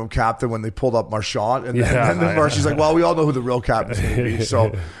were going to name him captain when they pulled up Marchand, and then Marchand's like, "Well, we all know who the real captain's going to be."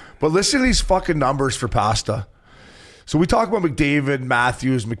 So, but listen to these fucking numbers for Pasta. So we talk about McDavid,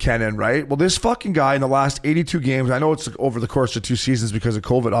 Matthews, McKinnon, right? Well, this fucking guy in the last 82 games, I know it's over the course of 2 seasons because of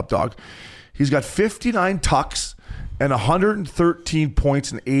COVID, up dog. He's got 59 tucks and 113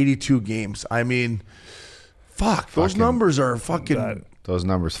 points in 82 games. I mean, fuck, those numbers are fucking. Those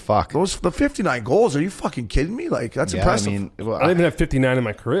numbers, fuck. The 59 goals, are you fucking kidding me? Like, that's Yeah, impressive. I mean, well, I didn't even have 59 in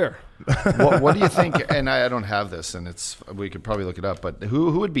my career. what do you think? And I don't have this, and we could probably look it up. But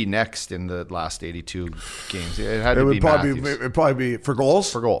who would be next in the last 82 games? It had to be Matthews. It'd probably be for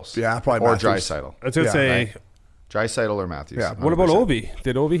goals. For goals, Yeah, probably or Matthews. Draisaitl. I was gonna Yeah, say, right. Draisaitl or Matthews. Yeah. what about 100%. Ovi?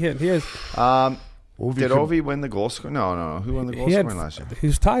 Did Ovi hit? He has. Did Ovi win the goal score? No. Who won the goal He had. scoring last year? He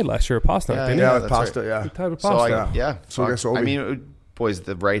was tied last year at Pasternak, didn't he? Yeah, with that's Pasta, right. yeah. He tied with So Pasternak. yeah. So I guess Ovi. I mean, boys,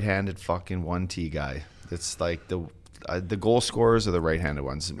 the right-handed fucking 1T guy. It's like the goal scorers are the right-handed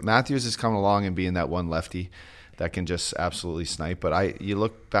ones. Matthews is coming along and being that one lefty that can just absolutely snipe. But you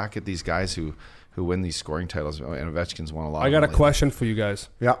look back at these guys who win these scoring titles, and Ovechkin's won a lot. I got a of them lately. question for you guys.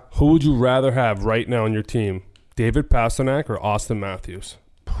 Yeah. Who would you rather have right now on your team? David Pasternak or Austin Matthews?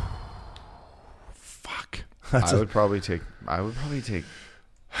 Fuck. I would probably take right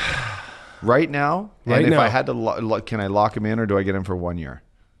now. Right and if now. I had to, can I lock him in or do I get him for 1 year?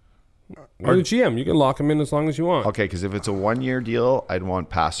 You're the GM. You can lock him in as long as you want. Okay, because if it's a 1 year deal, I'd want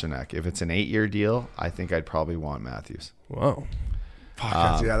Pasternak. If it's an 8 year deal, I think I'd probably want Matthews. Wow.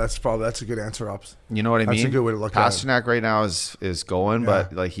 Fuck, that's a good answer, Ups. You know what I mean? That's a good way to look at it. Pasternak right now is going,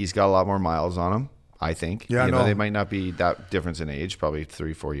 but like he's got a lot more miles on him. I think. Yeah, I you know, know. they might not be that difference in age, probably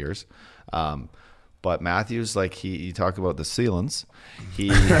 3-4 years. But Matthews, like you talk about the ceilings, he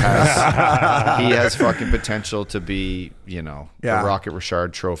has fucking potential to be, the Rocket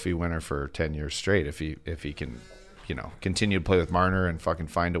Richard Trophy winner for 10 years straight if he can, continue to play with Marner and fucking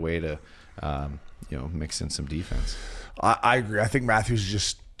find a way to, mix in some defense. I agree. I think Matthews is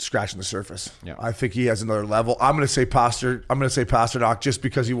just scratching the surface. Yeah. I think he has another level. I'm going to say Pasternak just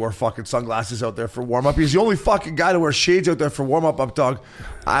because he wore fucking sunglasses out there for warm up. He's the only fucking guy to wear shades out there for warm up dog.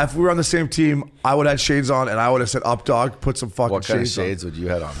 If we were on the same team, I would have had shades on and I would have said up dog, put some fucking what kind of shades shades would you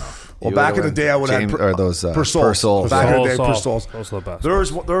have on though? Well, back in the day, I would have had those Persols. Back in the day, Persols. Those are the best.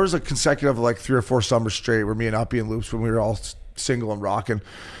 There was a consecutive like 3 or 4 summers straight where me and Uppy and Loops, when we were all single and rocking,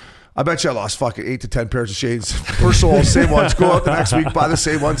 I bet you I lost fucking 8 to 10 pairs of shades per soul. Same ones. Go out the next week, buy the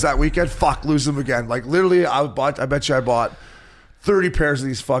same ones that weekend. Fuck, lose them again. Like literally, I bet you I bought 30 pairs of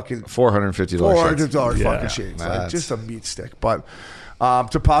these fucking $450 fucking shades. Like just a meat stick. But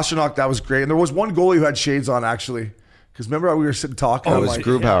to Pasternak, that was great. And there was one goalie who had shades on actually, because remember how we were sitting talking? Oh, it was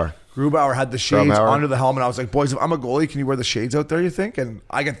Grubauer. Grubauer had the shades under the helmet. I was like, boys, if I'm a goalie, can you wear the shades out there, you think? And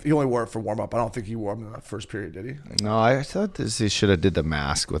he only wore it for warm-up. I don't think he wore them in that first period, did he? No, I thought he should have did the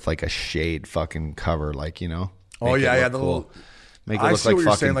mask with like a shade fucking cover, like, Oh, yeah, the cool. little... Make it look like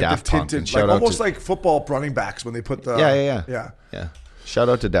fucking Daft Punk. Tinted, like almost like football running backs when they put the... Yeah. Shout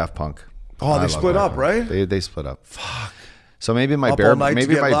out to Daft Punk. Oh, they split up, right? They split up. Fuck. So maybe my bear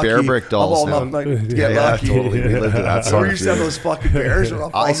brick dolls now. Yeah, totally. We lived in that song. We used to have those fucking bears.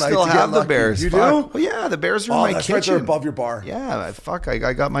 I still have the bears. You do? Well, yeah, the bears are in my kitchen. Right there above your bar. Yeah, fuck.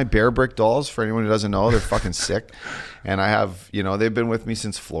 I got my bear brick dolls. For anyone who doesn't know, they're fucking sick. And I have, they've been with me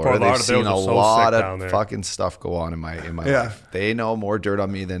since Florida. They've seen a lot of fucking stuff go on in my life. They know more dirt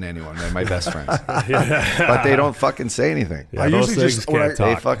on me than anyone. They're my best friends. But they don't fucking say anything. Yeah, I usually just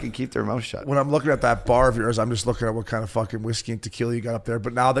they fucking keep their mouth shut. When I'm looking at that bar of yours, I'm just looking at what kind of fucking whiskey and tequila you got up there.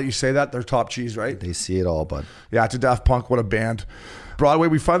 But now that you say that, they're top cheese, right? They see it all, bud. Yeah, to Daft Punk, what a band. Broadway,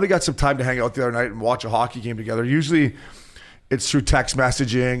 we finally got some time to hang out the other night and watch a hockey game together. Usually it's through text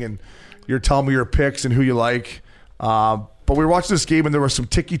messaging and you're telling me your picks and who you like. But we were watching this game and there were some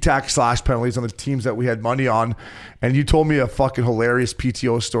ticky-tack slash penalties on the teams that we had money on. And you told me a fucking hilarious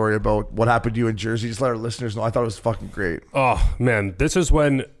PTO story about what happened to you in Jersey. Just let our listeners know. I thought it was fucking great. Oh, man. This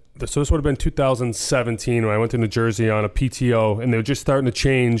would have been 2017 when I went to New Jersey on a PTO and they were just starting to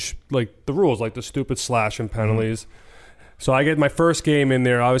change like the rules, like the stupid slash and penalties. So I get my first game in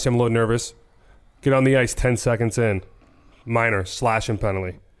there. Obviously, I'm a little nervous. Get on the ice 10 seconds in. Minor slash and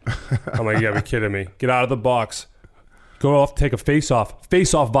penalty. I'm like, you gotta be kidding me. Get out of the box. Go off, take a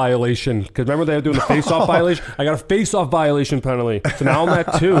face-off violation. Because remember they were doing the face-off violation? I got a face-off violation penalty. So now I'm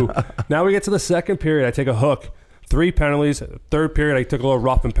at 2. Now we get to the second period. I take a hook. 3 penalties. Third period, I took a little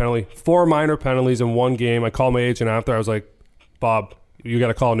roughing penalty. 4 minor penalties in one game. I called my agent after. I was like, Bob, you got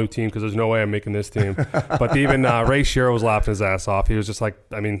to call a new team because there's no way I'm making this team. But even Ray Shero was laughing his ass off. He was just like,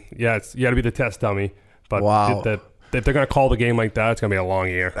 you got to be the test dummy. But wow. If they're going to call the game like that, it's going to be a long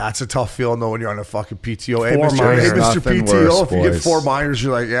year. That's a tough feeling, though, when you're on a fucking PTO. Hey, 4 minors. Mr. PTO, worse, if you get 4 minors,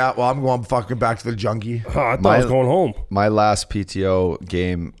 you're like, yeah, well, I'm going fucking back to the junkie. I thought I was going home. My last PTO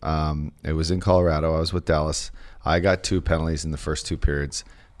game, it was in Colorado. I was with Dallas. I got 2 penalties in the first 2 periods.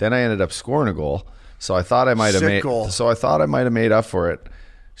 Then I ended up scoring a goal. So I thought I might have made. Goal. So I thought I might have made up for it.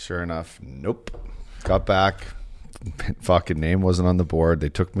 Sure enough, nope. Got back. Fucking name wasn't on the board. They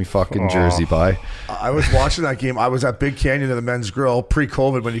took me fucking Jersey by. I was watching that game. I was at Big Canyon in the Men's Grill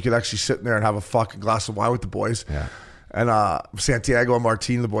pre-COVID when you could actually sit in there and have a fucking glass of wine with the boys. Yeah. And Santiago and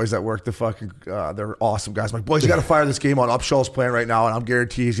Martin, the boys that work, they're awesome guys. I'm like, boys, you got to fire this game on. Upshaw's playing right now, and I'm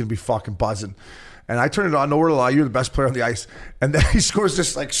guaranteed he's going to be fucking buzzing. And I turned it on. Nowhere to lie, you're the best player on the ice. And then he scores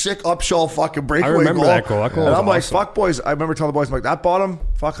this like sick Upshaw fucking breakaway goal. I remember that goal. That goal and was I'm like, awesome. fuck, boys. I remember telling the boys, I'm like, that bottom,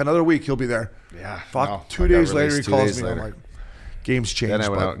 fuck, another week he'll be there. Yeah. Fuck. No, 2 days later, he calls me. Later. I'm like, game's changed. Then I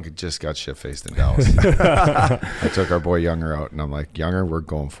went out and just got shit-faced in Dallas. I took our boy Younger out, and I'm like, Younger, we're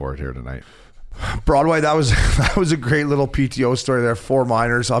going for it here tonight. Broadway, that was a great little PTO story there. 4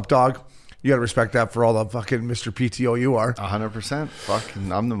 minors, up dog. You got to respect that for all the fucking Mr. PTO you are. 100%.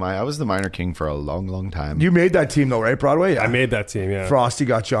 Fucking, I was the minor king for a long, long time. You made that team though, right, Broadway? Yeah. I made that team, yeah. Frosty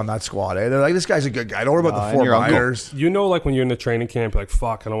got you on that squad, eh? They're like, this guy's a good guy. Don't worry about the 4 minors. You know, like when you're in the training camp, like,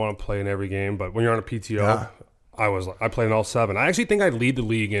 fuck, I don't want to play in every game. But when you're on a PTO, I played in all 7. I actually think I lead the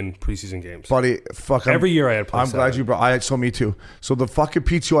league in preseason games. Buddy, fuck. Every year I had played 7. Glad you brought. So me too. So the fucking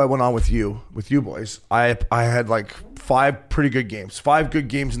PTO I went on with you boys, I had like 5 pretty good games. 5 good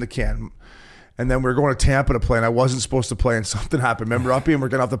games in the can. And then we were going to Tampa to play, and I wasn't supposed to play, and something happened. Remember, Uppy, and we're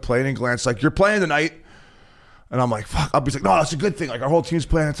getting off the plane, and Glant's like, you're playing tonight. And I'm like, fuck. Uppy's like, no, that's a good thing. Like, our whole team's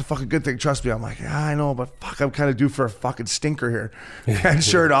playing. It's a fucking good thing. Trust me. I'm like, yeah, I know, but fuck, I'm kind of due for a fucking stinker here. And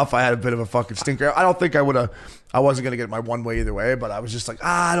sure enough, I had a bit of a fucking stinker. I don't think I wasn't going to get my one way either way, but I was just like,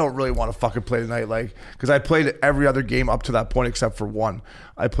 I don't really want to fucking play tonight. Like, because I played every other game up to that point except for one.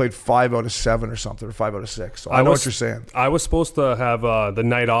 I played 5 out of 7 or something, or 5 out of 6. So I know what you're saying. I was supposed to have the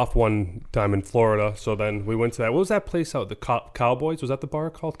night off one time in Florida. So then we went to that. What was that place out? The Cowboys? Was that the bar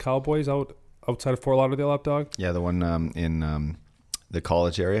called Cowboys outside of Fort Lauderdale, up dog? Yeah, the one in the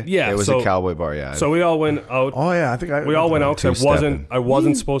college area. Yeah, it was a cowboy bar. Yeah. So we all went out. Oh yeah, I think we all went out because Two-stepping. I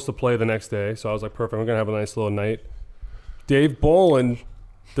wasn't supposed to play the next day. So I was like, perfect. We're gonna have a nice little night. Dave Bolin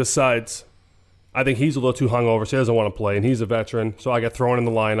decides, I think he's a little too hungover, so he doesn't want to play, and he's a veteran. So I got thrown in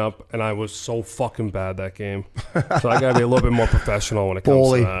the lineup, and I was so fucking bad that game. So I gotta be a little bit more professional when it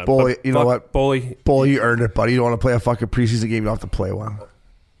comes to that. Bully, you know what? Bully, you earned it, buddy. You don't want to play a fucking preseason game. You don't have to play one.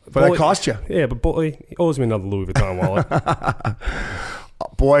 But Bully, that cost you. Yeah, but Bully he owes me another Louis Vuitton wallet.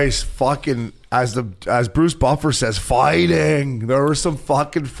 Boys, fucking, as Bruce Buffer says, fighting. There was some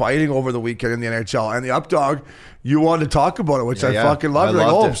fucking fighting over the weekend in the NHL. And the Updog, you wanted to talk about it, which I fucking loved. I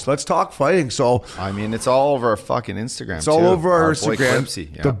loved it. Let's talk fighting. So I mean, it's all over our fucking Instagram. It's all over our boy Instagram.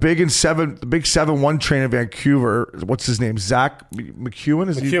 Climpsy, yeah. The big 7-1 train in Vancouver. What's his name? Zach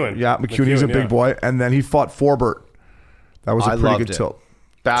McEwen? McEwen. Yeah, McEwen. He's a big boy. And then he fought Forbert. That was a pretty good tilt.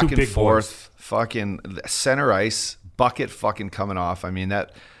 Back Two and big forth, fucking center ice, bucket fucking coming off. I mean,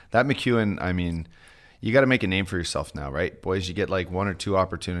 that McEwen, I mean, you got to make a name for yourself now, right? Boys, you get like 1 or 2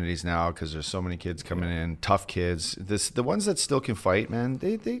 opportunities now because there's so many kids coming in, tough kids. The ones that still can fight, man,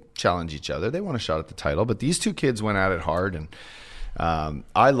 they challenge each other. They want a shot at the title. But these 2 kids went at it hard, and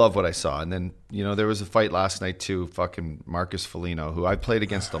I love what I saw. And then, you know, there was a fight last night too, fucking Marcus Foligno, who I played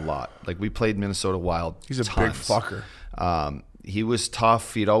against a lot. Like, we played Minnesota Wild. He's a big fucker. He was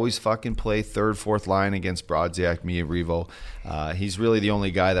tough. He'd always fucking play 3rd, 4th line against Brodziak, Mia Revo. He's really the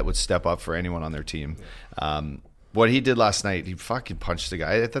only guy that would step up for anyone on their team. What he did last night, he fucking punched the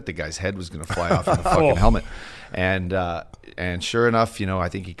guy. I thought the guy's head was going to fly off in the fucking helmet. And sure enough, you know, I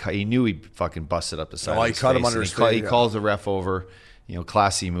think he knew he fucking busted up the side of his cut him face, under and his face. He calls the ref over. You know,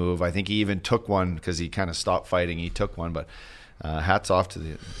 classy move. I think he even took one because he kind of stopped fighting. He took one, but hats off to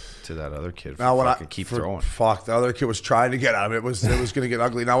that other kid for fucking keep throwing. Fuck, the other kid was trying to get at him. It was going to get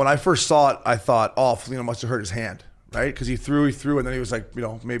ugly. Now, when I first saw it, I thought, oh, Foligno must have hurt his hand, right? Because he threw, and then he was like, you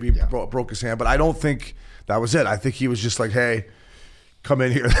know, maybe broke his hand. But I don't think that was it. I think he was just like, hey, come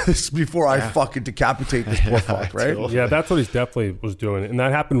in here before I fucking decapitate this poor fuck, right? Totally. Yeah, that's what he definitely was doing. And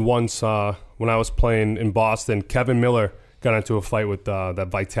that happened once when I was playing in Boston. Kevin Miller got into a fight with that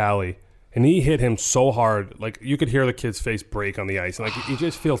Vitali. And he hit him so hard, like you could hear the kid's face break on the ice, and like you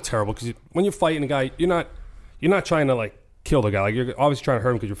just feel terrible because when you're fighting a guy, you're not trying to like kill the guy, like you're obviously trying to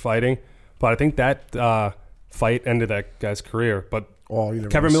hurt him because you're fighting. But I think that fight ended that guy's career. But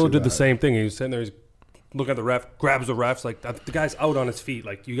Kevin Miller did the same thing. He was sitting there, he's looking at the ref, grabs the refs, like the guy's out on his feet,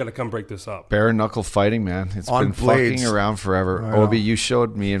 like you got to come break this up. Bare knuckle fighting, man. It's on been blades. fucking around forever. Obi, you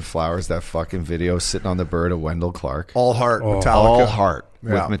showed me and Flowers that fucking video sitting on the bird of Wendell Clark. All heart, Metallica. All heart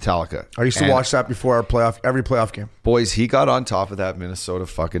with Yeah. Metallica. I used to watch that before every playoff game. Boys, he got on top of that Minnesota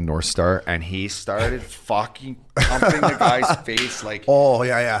fucking North Star and he started fucking pumping the guy's face like. Oh,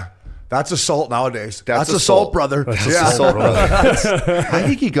 yeah. That's assault nowadays. That's assault, assault, brother. Assault, brother. I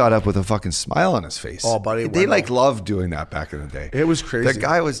think he got up with a fucking smile on his face. Oh, buddy, They like loved doing that back in the day. It was crazy. The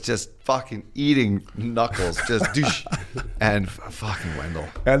guy was just fucking eating knuckles, just douche. And fucking Wendell.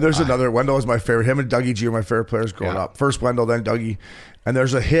 And there's another. Wendell is my favorite. Him and Dougie G are my favorite players growing up. First Wendell, then Dougie. And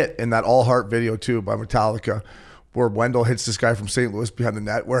there's a hit in that All Heart video too by Metallica where Wendell hits this guy from St. Louis behind the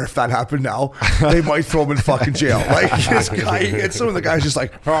net, where if that happened now, they might throw him in fucking jail. Like, this guy hits him, and the guy's just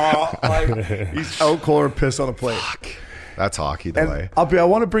like he's out cold and pissed on the plate. That's hockey, the way. Albie,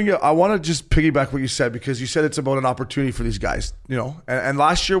 I want to just piggyback what you said, because you said it's about an opportunity for these guys, you know. And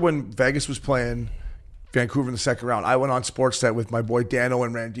last year when Vegas was playing Vancouver in the second round, I went on Sportsnet with my boy Dano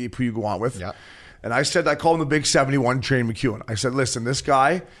and Randeep, who you go on with. Yeah. And I called him the big 71 train McEwen. I said, listen, this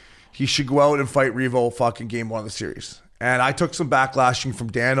guy, he should go out and fight Revo fucking game 1 of the series. And I took some backlashing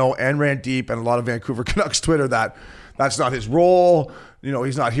from Dano and Randeep and a lot of Vancouver Canucks Twitter that that's not his role. You know,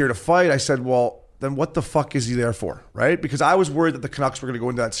 he's not here to fight. I said, well, then what the fuck is he there for, right? Because I was worried that the Canucks were going to go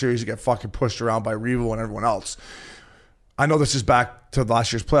into that series and get fucking pushed around by Revo and everyone else. I know this is back to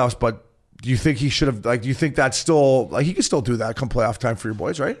last year's playoffs, but do you think he should have, like, do you think that's still, like, he can still do that come playoff time for your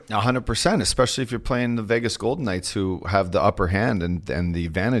boys, right? 100%, especially if you're playing the Vegas Golden Knights, who have the upper hand and the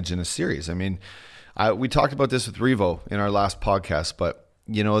advantage in a series. I mean, we talked about this with Revo in our last podcast, but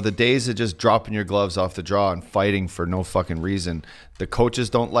the days of just dropping your gloves off the draw and fighting for no fucking reason, the coaches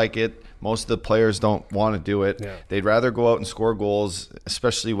don't like it. Most of the players don't want to do it. Yeah. They'd rather go out and score goals,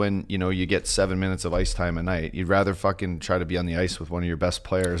 especially when, you get 7 minutes of ice time a night. You'd rather fucking try to be on the ice with one of your best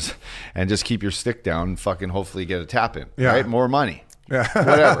players and just keep your stick down and fucking hopefully get a tap in, right? More money,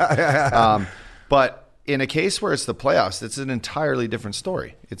 whatever. But in a case where it's the playoffs, it's an entirely different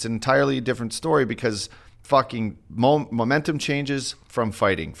story. It's an entirely different story because fucking momentum changes from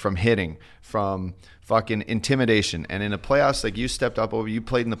fighting, from hitting, from fucking intimidation. And in the playoffs, like you stepped up over, you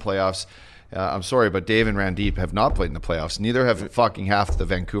played in the playoffs. I'm sorry, but Dave and Randeep have not played in the playoffs. Neither have fucking half the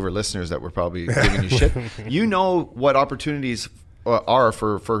Vancouver listeners that were probably giving you shit. You know what opportunities are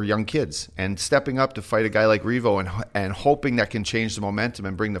for young kids, and stepping up to fight a guy like Revo and hoping that can change the momentum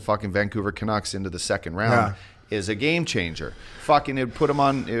and bring the fucking Vancouver Canucks into the second round is a game changer. Fucking it would put him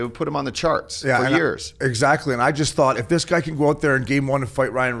on the charts for years. Exactly. And I just thought if this guy can go out there in game one and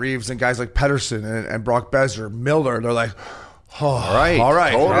fight Ryan Reeves and guys like Pedersen and Brock Besser, Miller, they're like, all right.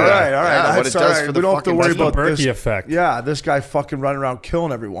 Yeah, what it does for the we don't have to worry about Berkey this effect. Yeah, this guy fucking running around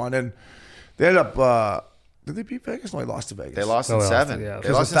killing everyone. And they ended up did they beat Vegas? No, they lost to Vegas. They lost in 7. Yeah.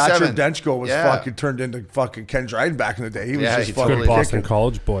 Because Thatcher Denchko was fucking turned into fucking Ken Dryden back in the day. He was just fucking Good Boston kicking.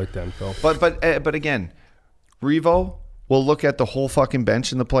 College boy then, Phil. But again, Revo will look at the whole fucking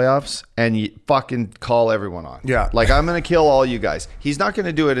bench in the playoffs and fucking call everyone on. Yeah. Like, I'm going to kill all you guys. He's not going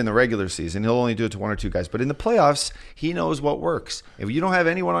to do it in the regular season. He'll only do it to 1 or 2 guys. But in the playoffs, he knows what works. If you don't have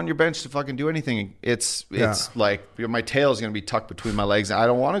anyone on your bench to fucking do anything, it's like my tail's going to be tucked between my legs. I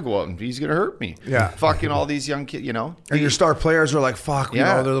don't want to go out and he's going to hurt me. Yeah. Fucking all these young kids, And your star players are like, fuck,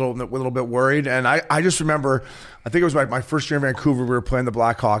 they're a little bit worried. And I just remember, I think it was my first year in Vancouver, we were playing the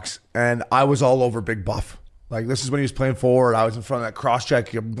Blackhawks, and I was all over Big Buff. Like, this is when he was playing forward. I was in front of that cross check,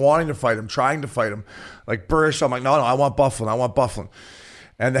 wanting to fight him, trying to fight him. Like, Burrish, I'm like, no, I want Bufflin.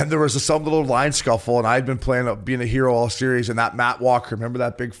 And then there was some little line scuffle, and I'd been being a hero all series, and that Matt Walker, remember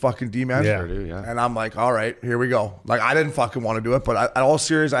that big fucking D-man? Yeah. Sure do, yeah. And I'm like, all right, here we go. Like, I didn't fucking want to do it, but at all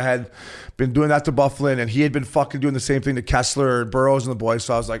series, I had been doing that to Bufflin, and he had been fucking doing the same thing to Kessler and Burrows and the boys,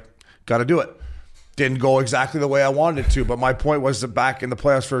 so I was like, got to do it. Didn't go exactly the way I wanted it to, but my point was that back in the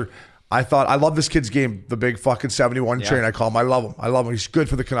playoffs I thought, I love this kid's game, the big fucking 71 train, I call him. I love him. He's good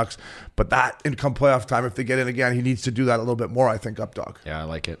for the Canucks. But that, in come playoff time, if they get in again, he needs to do that a little bit more, I think, up dog. Yeah, I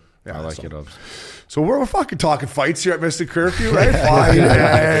like it. Yeah, I like it. So we're fucking talking fights here at Mystic Curfew, right?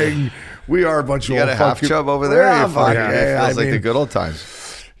 Fighting. We are a bunch of You got a half chub over there? Yeah, It feels like the good old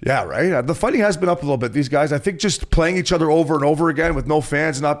times. Yeah, right. The fighting has been up a little bit. These guys, I think, just playing each other over and over again with no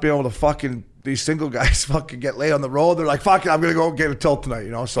fans and not being able to fucking, these single guys fucking get laid on the road. They're like, fuck it, I'm going to go get a tilt tonight,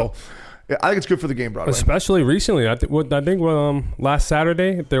 So yeah, I think it's good for the game, Broadway. Especially recently. I think last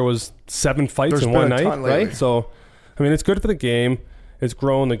Saturday there was 7 fights in one night, right? So, I mean, it's good for the game. It's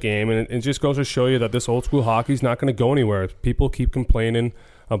growing the game, and it just goes to show you that this old school hockey is not going to go anywhere. People keep complaining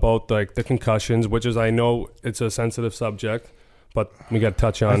about like the concussions, which is, I know it's a sensitive subject, but we got to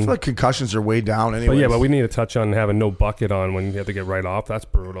touch on. I feel like concussions are way down anyway. But we need to touch on having no bucket on when you have to get right off. That's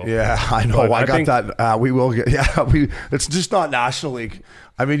brutal. Yeah, I know. But I got that. We will get. Yeah, it's just not National League.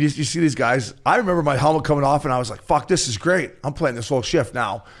 I mean, you see these guys. I remember my helmet coming off, and I was like, "Fuck, this is great. I'm playing this whole shift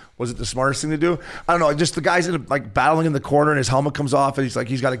now." Was it the smartest thing to do? I don't know. Just the guys like battling in the corner, and his helmet comes off, and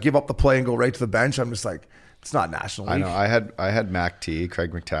he's got to give up the play and go right to the bench. I'm just like, it's not National League. I know. I had Mac T,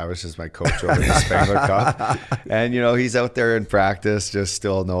 Craig McTavish, as my coach over the Spangler Cup, and he's out there in practice, just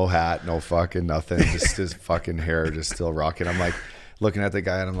still no hat, no fucking nothing, just his fucking hair just still rocking. I'm like looking at the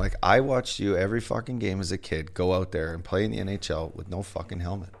guy, and I'm like, I watched you every fucking game as a kid go out there and play in the NHL with no fucking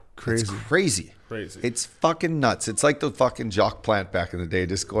helmet. Crazy. It's crazy. It's fucking nuts. It's like the fucking Jacques Plante back in the day,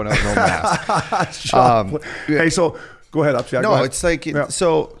 just going out no mask. Hey, so go ahead, Ups. Yeah, no, it's like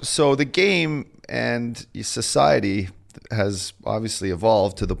so the game and society has obviously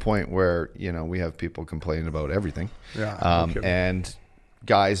evolved to the point where we have people complaining about everything. Yeah. And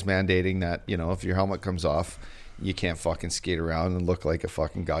guys mandating that if your helmet comes off, you can't fucking skate around and look like a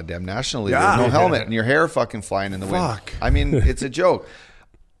fucking goddamn National League with no helmet and your hair fucking flying in the wind. I mean, it's a joke.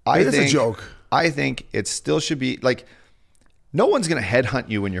 It is a joke. I think it still should be like, no one's going to headhunt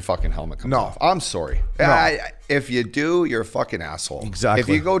you when your fucking helmet comes off. I'm sorry. No. If you do, you're a fucking asshole. Exactly. If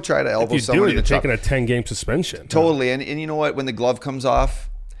you go try to elbow If you someone do, in you're the taking a 10-game suspension. Totally. And you know what? When the glove comes off,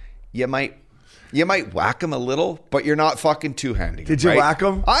 you might whack him a little, but you're not fucking two-handing. Did you whack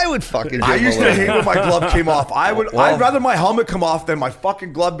him? I would fucking. I used to hate when my glove came off. I'd rather my helmet come off than my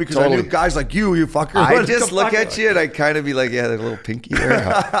fucking glove because I knew guys like you fucker. I just look at you and I kind of be like, yeah, that little pinky there,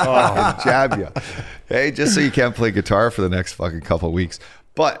 and jab you. Hey, just so you can't play guitar for the next fucking couple of weeks.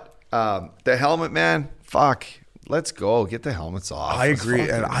 But the helmet, man, fuck. let's go. Get the helmets off. I agree,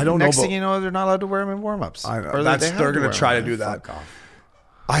 and I don't know. Next thing you know, they're not allowed to wear them in warm-ups. I know. Or They're have going to wear try to them. do that. Fuck off.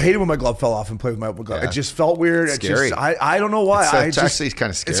 I hated when my glove fell off and played with my open glove. Yeah. It just felt weird. It's It just, scary. I don't know why. It's actually kind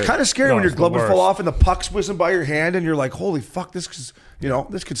of scary. It's kind of scary No, when your it's the glove would fall worst. off and the puck's whizzing by your hand and you're like, holy fuck, this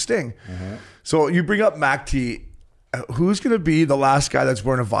could sting. Mm-hmm. So you bring up Mac T. Who's going to be the last guy that's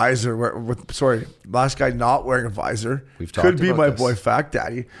wearing a visor? Last guy not wearing a visor. We've talked Could be about my this. boy Fact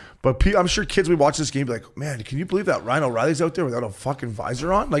Daddy. But I'm sure kids we watch this game be like, man, can you believe that Ryan O'Reilly's out there without a fucking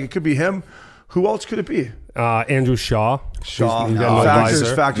visor on? Like, it could be him. Who else could it be? Andrew Shaw. He's got no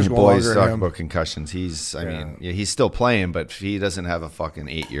visor. Factors The no boys longer talk in him. about concussions. He's still playing, but he doesn't have a fucking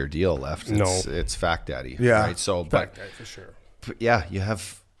 8-year deal left. It's Fact Daddy. Yeah. Right. So, Fact guy for sure. but yeah, you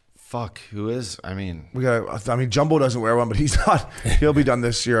have who is? I mean, Jumbo doesn't wear one, but he's not. He'll be done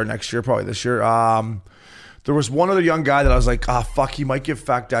this year or next year, probably this year. There was one other young guy that I was like, fuck, he might give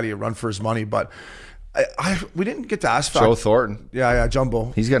Fact Daddy a run for his money, but we didn't get to ask Joe Thornton. Yeah,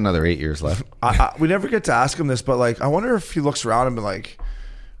 Jumbo. He's got another 8 years left. We never get to ask him this, but like, I wonder if he looks around and be like,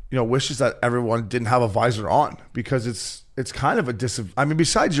 wishes that everyone didn't have a visor on, because it's kind of a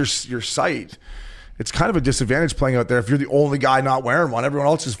besides your sight, it's kind of a disadvantage playing out there if you're the only guy not wearing one. Everyone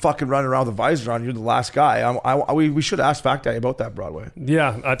else is fucking running around with a visor on. You're the last guy. We should ask Fact Daddy about that, Broadway.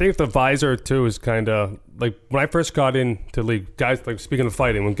 Yeah, I think the visor too is kind of like when I first got into league, guys, like speaking of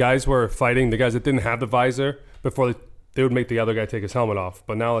fighting, when guys were fighting, the guys that didn't have the visor before they would make the other guy take his helmet off.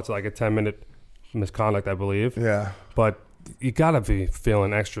 But now it's like a 10-minute misconduct, I believe. Yeah. But you gotta be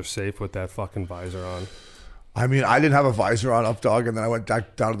feeling extra safe with that fucking visor on. I mean, I didn't have a visor on up dog, and then I went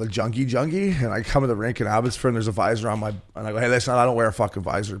back down to the junkie, and I come to the rink in Abbotsford, and there's a visor on and I go, hey, listen, I don't wear a fucking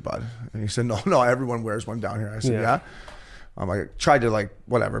visor, bud. And he said, no, everyone wears one down here. I said, yeah. I'm like, tried to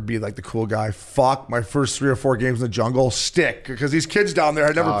be like the cool guy. Fuck, my first 3 or 4 games in the jungle stick, because these kids down there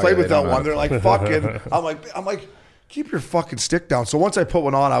had never played without one. They're like, fucking, I'm like, keep your fucking stick down. So once I put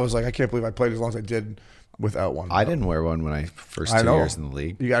one on, I was like, I can't believe I played as long as I did without one. I didn't wear one when I first 2 years in the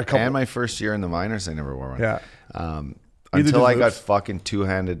league. You got a couple, and my first year in the minors, I never wore one. Yeah. Until I got fucking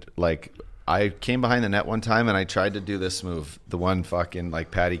two-handed. Like, I came behind the net one time and I tried to do this move, the one fucking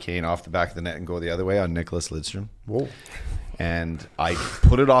like Patty Kane off the back of the net and go the other way on Nicholas Lidstrom. Whoa. And I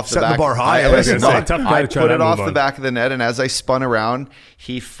put it off the Setting back. the bar high. I put it off on. the back of the net, and as I spun around,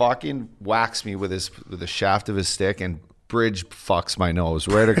 he fucking whacks me with the shaft of his stick and bridge fucks my nose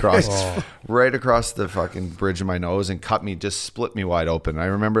right across the fucking bridge of my nose and just split me wide open. I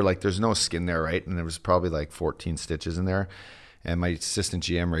remember, like, there's no skin there, right? And there was probably like 14 stitches in there. And my assistant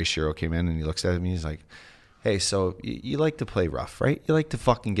GM, Ray Shiro, came in and he looks at me. He's like, hey, so you like to play rough, right? You like to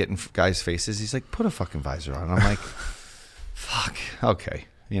fucking get in guys' faces. He's like, put a fucking visor on. I'm like, fuck, okay.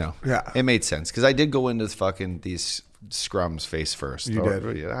 Yeah. It made sense because I did go into these scrums face first. You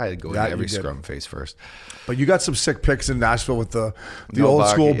did. I had to go into every scrum face first. But you got some sick pics in Nashville with the No old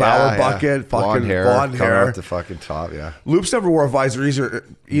bucket. school Bauer bucket, blonde fucking hair, blonde coming hair. out the fucking top. Yeah, Loops never wore a visor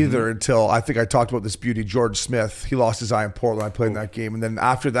either until I think I talked about this beauty, George Smith. He lost his eye in Portland. I played in that game. And then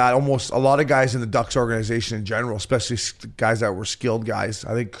after that, almost a lot of guys in the Ducks organization in general, especially guys that were skilled guys.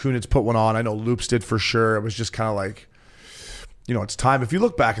 I think Kunitz put one on. I know Loops did for sure. It was just kind of like, it's time. If you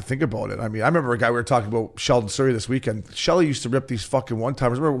look back and think about it, I mean, I remember a guy we were talking about, Sheldon Surrey, this weekend. Shelly used to rip these fucking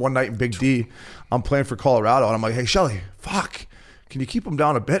one-timers. I remember one night in Big D, I'm playing for Colorado, and I'm like, hey, Shelly, fuck. Can you keep him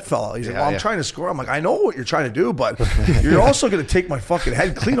down a bit, fella? He's like, well, I'm trying to score. I'm like, I know what you're trying to do, but you're also going to take my fucking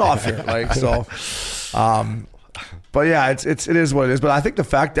head clean off here. Like, so, but yeah, it is what it is. But I think the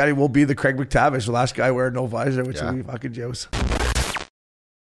Fact Daddy will be the Craig McTavish, the last guy wearing no visor, which will be fucking juice.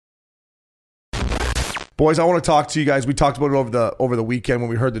 Boys, I want to talk to you guys. We talked about it over the weekend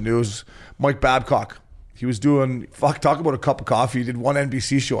when we heard the news. Mike Babcock, he was doing, talk about a cup of coffee. He did one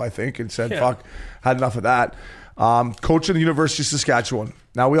NBC show, I think, and said, had enough of that. Coaching the University of Saskatchewan.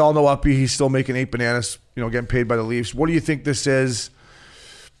 Now, we all know Uppy, he's still making 8 bananas, getting paid by the Leafs. What do you think this is?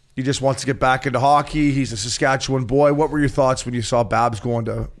 He just wants to get back into hockey. He's a Saskatchewan boy. What were your thoughts when you saw Babs going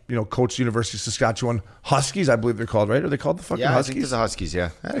to, coach the University of Saskatchewan Huskies, I believe they're called, right? Are they called the fucking Huskies? I think it's the Huskies, yeah.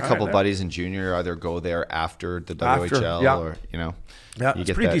 I had a couple buddies in junior either go there after the WHL or, Yeah, you it's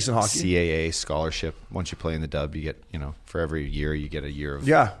get pretty that decent hockey. CAA scholarship. Once you play in the dub, you get, for every year, you get a year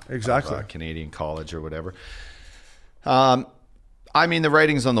of Canadian college or whatever. I mean, the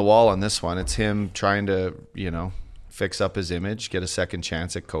writing's on the wall on this one. It's him trying to, fix up his image, get a second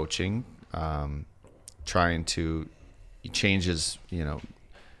chance at coaching, trying to change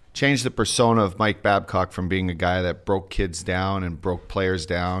the persona of Mike Babcock from being a guy that broke kids down and broke players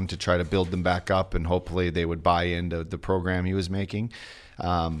down to try to build them back up and hopefully they would buy into the program he was making.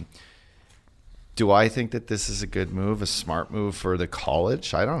 Do I think that this is a good move, a smart move for the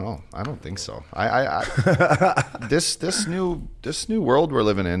college? I don't know. I don't think so. This new world we're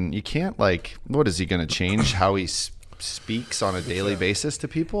living in, you can't like. What is he going to change how he speaks on a daily basis to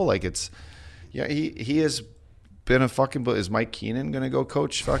people? Like he has been a fucking. Is Mike Keenan going to go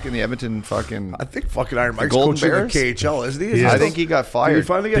coach fucking the Edmonton fucking? I think fucking Iron Mike's Golden coaching Bears? the KHL, isn't he? I think he got fired. Did he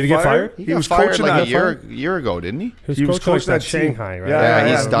finally Did he get fired? He was fired coaching like that a year ago, didn't he? He was coaching that team. Shanghai, right?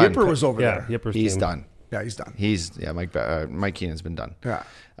 Yeah, he's done. Yipper was over Yeah, there. Yipper's He's team. done. Yeah, he's done. Mike Keenan's been done. Yeah.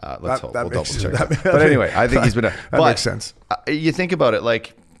 Let's hope. We'll double makes- check. that- But anyway, I think he's been done. That But, makes sense. You think about it,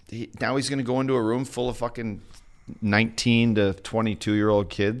 like now he's going to go into a room full of fucking 19 to 22-year-old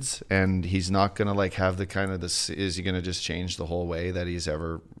kids, and he's not going to like have the kind of this. Is he going to just change the whole way that he's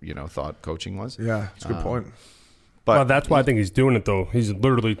ever thought coaching was? Yeah, it's a good point. But Well, that's why I think he's doing it, though. He's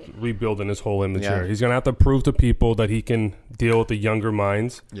literally rebuilding his whole image Yeah. here. He's going to have to prove to people that he can deal with the younger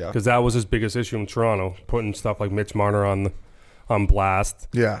minds. Yeah. Because that was his biggest issue in Toronto, putting stuff like Mitch Marner on blast.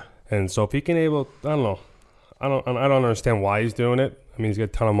 Yeah. And so if he can I don't know. I don't understand why he's doing it. I mean, he's got a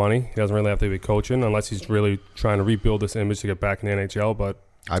ton of money. He doesn't really have to be coaching unless he's really trying to rebuild this image to get back in the NHL. But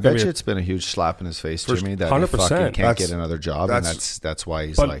I bet you it's been a huge slap in his face, Jimmy, that he 100%. fucking can't That's- get another job, and that's why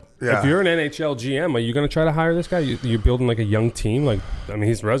he's But like, Yeah. if you're an NHL GM, are you going to try to hire this guy? You're building like a young team. Like, I mean,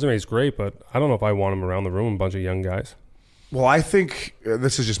 his resume is great, but I don't know if I want him around the room, a bunch of young guys. Well, I think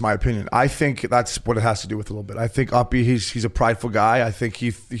this is just my opinion. I think that's what it has to do with a little bit. I think Uppy, he's a prideful guy. I think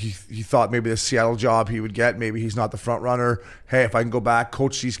he thought maybe the Seattle job he would get, maybe he's not the front runner. Hey, if I can go back,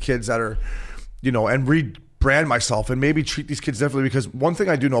 coach these kids that are, and rebrand myself and maybe treat these kids differently. Because one thing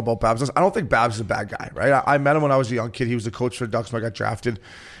I do know about Babs is I don't think Babs is a bad guy, right? I met him when I was a young kid. He was the coach for the Ducks when I got drafted.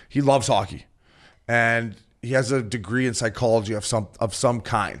 He loves hockey, and he has a degree in psychology of some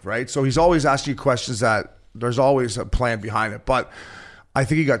kind, right? So he's always asking you questions that there's always a plan behind it. But I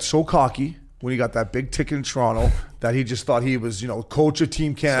think he got so cocky when he got that big ticket in Toronto that he just thought he was, coach of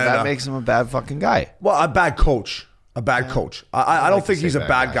Team so Canada. that makes him a bad fucking guy. Well, a bad coach. Coach. I don't think to he's say a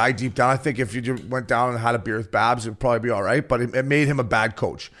bad guy deep down. I think if you went down and had a beer with Babs, it would probably be all right. But it made him a bad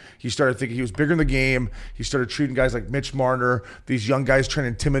coach. He started thinking he was bigger in the game. He started treating guys like Mitch Marner, these young guys trying to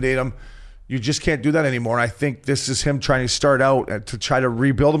intimidate him. You just can't do that anymore. And I think this is him trying to start out to try to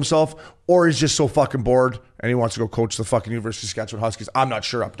rebuild himself, or he's just so fucking bored and he wants to go coach the fucking University of Saskatchewan Huskies. I'm not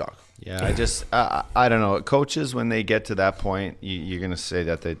sure, Updog. Yeah, I don't know. Coaches, when they get to that point, you're going to say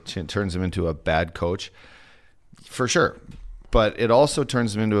that turns them into a bad coach. For sure. But it also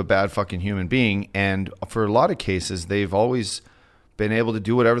turns them into a bad fucking human being. And for a lot of cases, they've always been able to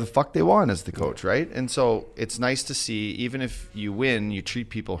do whatever the fuck they want as the coach, right? And so it's nice to see, even if you win, you treat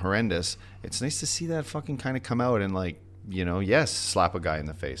people horrendous. It's nice to see that fucking kind of come out and slap a guy in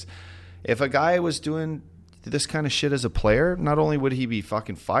the face. If a guy was doing this kind of shit as a player, not only would he be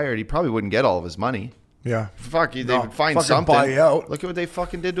fucking fired, he probably wouldn't get all of his money. Yeah. Fuck you, they No, would find fucking something. buy you out. Look at what they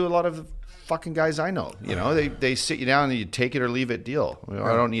fucking did to a lot of the fucking guys I know. They sit you down and you take it or leave it deal.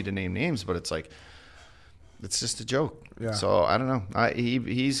 I don't need to name names, but it's like, it's just a joke. Yeah. So I don't know.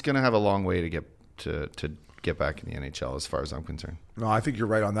 He's gonna have a long way to get back in the NHL as far as I'm concerned. No, I think you're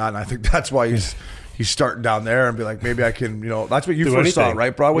right on that, and I think that's why he's starting down there and be like, maybe I can, that's what you Do first saw, anything.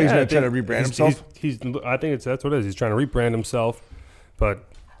 right, Broadway? He's Yeah, going to I try to think rebrand himself. I think that's what it is. He's trying to rebrand himself, but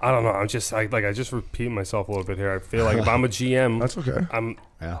I don't know. I just repeat myself a little bit here. I feel like if I'm a GM, That's okay.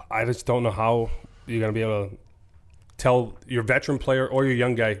 I just don't know how you're going to be able to tell your veteran player or your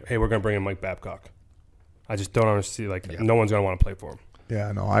young guy, hey, we're going to bring in Mike Babcock. I just don't understand. No one's going to want to play for him. Yeah,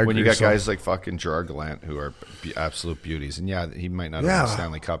 no, I agree. When you got guys like fucking Gerard Gallant who are absolute beauties, and he might not have won the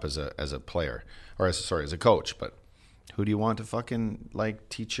Stanley Cup as a player or as a coach, but who do you want to fucking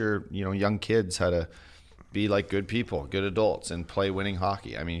teach your young kids how to be like good people, good adults, and play winning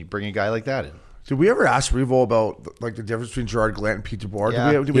hockey? I mean, you bring a guy like that in. Did we ever ask Revo about the difference between Gerard Gallant and Peter Boer?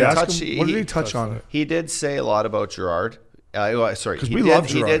 Yeah. Did we ask He him? What did he touch on? He did say a lot about Gerard. Sorry, Because he we did, love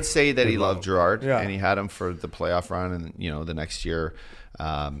He Gerard. did say that he loved Gerard, Yeah. and he had him for the playoff run, and the next year,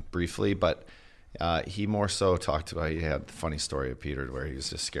 briefly. But he more so talked about. He had the funny story of Peter where he was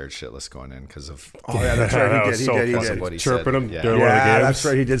just scared shitless going in because of. Oh, yeah, that's right. That He was did. so He funny. did. What he Chirping said. him Yeah. during one of the Yeah, games. that's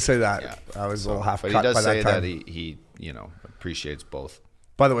right. He did say that. Yeah. I was a little half But cut he does by say that time. that he appreciates both.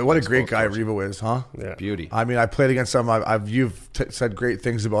 By the way, what a great both guy coaches. Revo is, huh? Yeah. Beauty. I mean, I played against him. You've said great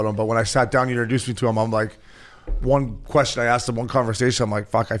things about him, but when I sat down, you introduced me to him. I'm like, one question I asked him, one conversation, I'm like,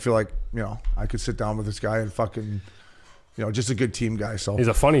 fuck, I feel like I could sit down with this guy and fucking, just a good team guy. So He's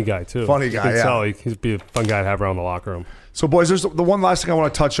a funny guy, too. Funny You guy, can yeah. tell he'd be a fun guy to have around the locker room. So, boys, there's the one last thing I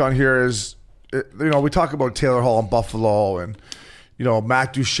want to touch on here is, we talk about Taylor Hall in Buffalo and,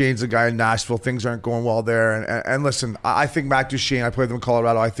 Matt Duchene's a guy in Nashville. Things aren't going well there. And listen, I think Matt Duchene, I played with him in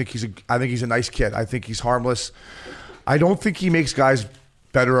Colorado. I think he's a nice kid. I think he's harmless. I don't think he makes guys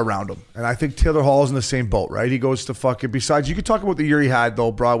better around him. And I think Taylor Hall is in the same boat, right? He goes to fucking, besides, you could talk about the year he had,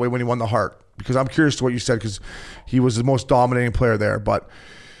 though, Broadway, when he won the Hart, because I'm curious to what you said, because he was the most dominating player there. But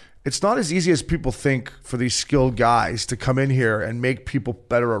it's not as easy as people think for these skilled guys to come in here and make people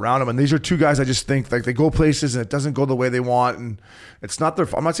better around them. And these are two guys I just think like they go places and it doesn't go the way they want. And it's not their,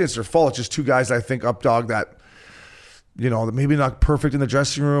 I'm not saying it's their fault. It's just two guys that I think updog that, maybe not perfect in the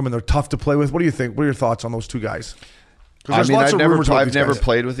dressing room and they're tough to play with. What do you think? What are your thoughts on those two guys? I've never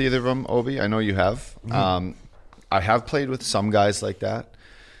played with either of them, Obi. I know you have. Mm-hmm. I have played with some guys like that.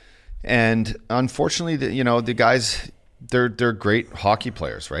 And unfortunately, the guys, they're great hockey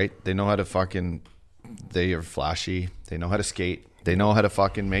players, right? They know how to they are flashy. They know how to skate. They know how to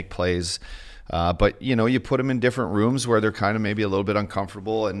fucking make plays. But, you put them in different rooms where they're kind of maybe a little bit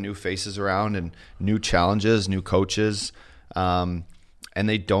uncomfortable and new faces around and new challenges, new coaches. And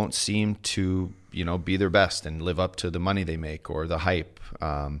they don't seem to, be their best and live up to the money they make or the hype.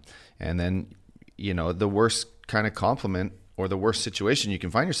 And then, the worst kind of compliment or the worst situation you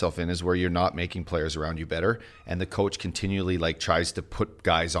can find yourself in is where you're not making players around you better, and the coach continually tries to put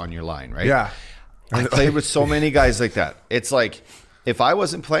guys on your line, right? Yeah. I played with so many guys like that. It's like, if I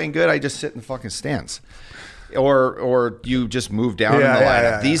wasn't playing good, I just sit in the fucking stands. Or you just move down in the lineup.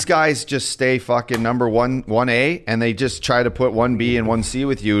 Yeah. These guys just stay fucking number 1A, and they just try to put 1B and 1C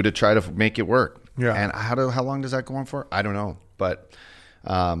with you to try to make it work. Yeah. And how long does that go on for? I don't know. But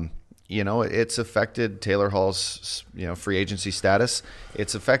it's affected Taylor Hall's, free agency status.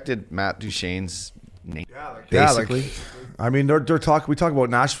 It's affected Matt Duchene's name, basically. We talk about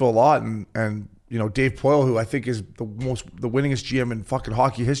Nashville a lot, and Dave Poyle, who I think is the winningest GM in fucking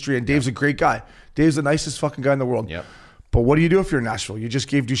hockey history, and Dave's a great guy. Dave's the nicest fucking guy in the world. Yep. But what do you do if you're in Nashville? You just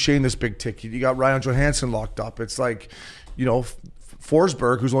gave Duchene this big ticket. You got Ryan Johansson locked up. It's like,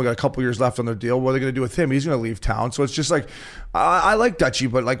 Forsberg, who's only got a couple years left on their deal, what are they going to do with him? He's going to leave town. So it's just like, I like Dutchie,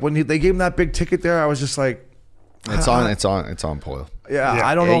 but when they gave him that big ticket there, I was just like, it's on Poyle. Yeah,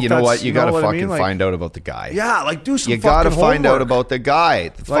 I don't know. You know what? You got to fucking find out about the guy. Yeah, do some. You got to find out about the guy.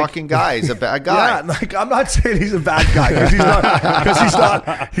 The fucking guy is a bad guy. Yeah, I'm not saying he's a bad guy because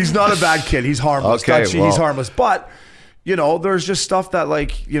he's not a bad kid. He's harmless. Okay, he's harmless, but. There's just stuff that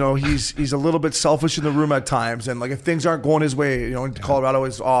he's a little bit selfish in the room at times, and if things aren't going his way, in Colorado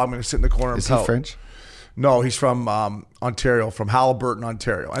I'm going to sit in the corner. Is he French? No, he's from Ontario, from Halliburton,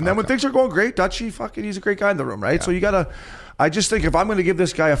 Ontario. And then when things are going great, Dutchie, he's a great guy in the room, right? Yeah. So I just think if I'm going to give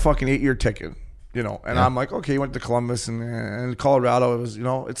this guy a fucking 8-year ticket, I'm like, okay, he went to Columbus and Colorado. It was,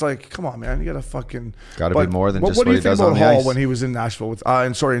 it's like, come on, man, you got to fucking got to be more than just what he does on the ice. What do you think about Hall when he was in Nashville with,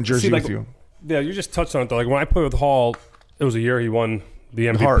 in Jersey with you? Yeah, you just touched on it though. When I played with Hall, it was a year he won the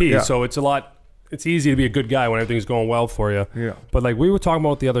MVP. Hart, yeah. So it's easy to be a good guy when everything's going well for you. Yeah. But we were talking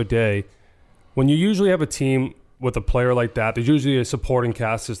about the other day, when you usually have a team with a player like that, there's usually a supporting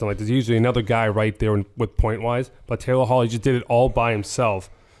cast system. There's usually another guy right there with point wise. But Taylor Hall, he just did it all by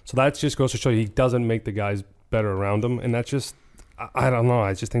himself. So that just goes to show you he doesn't make the guys better around him. And that's just, I don't know.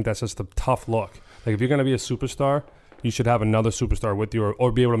 I just think that's just a tough look. If you're going to be a superstar, you should have another superstar with you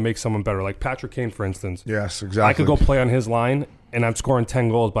or be able to make someone better. Like Patrick Kane, for instance. Yes, exactly. I could go play on his line, and I'm scoring 10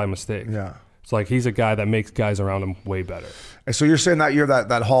 goals by mistake. Yeah. It's he's a guy that makes guys around him way better. And so you're saying that year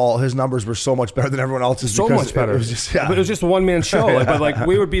that Hall, his numbers were so much better than everyone else's? So much better. It was just a one-man show. But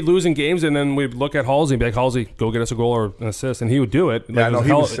we would be losing games, and then we'd look at Halsey and be like, Halsey, go get us a goal or an assist. And he would do it. He'd had a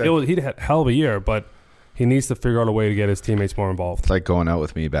hell of a year, but he needs to figure out a way to get his teammates more involved. It's like going out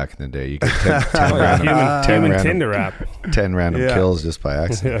with me back in the day. You get 10 random Tinder app. 10 random kills just by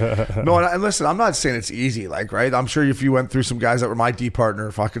accident. No, and listen, I'm not saying it's easy, right? I'm sure if you went through some guys that were my D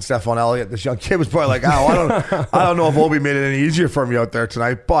partner, fucking Stephon Elliott, this young kid was probably like, I don't know if Obi made it any easier for me out there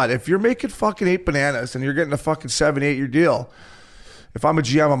tonight. But if you're making fucking 8 bananas and you're getting a fucking 7-8 year deal, if I'm a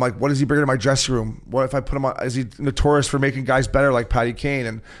GM, I'm like, what is he bringing to my dressing room? What if I put him on? Is he notorious for making guys better like Patty Kane?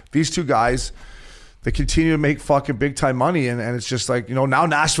 And these two guys, they continue to make fucking big time money, and it's just now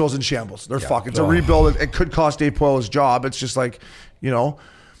Nashville's in shambles. They're fucking. It's a rebuild. It could cost Dave Poyle his job. It's just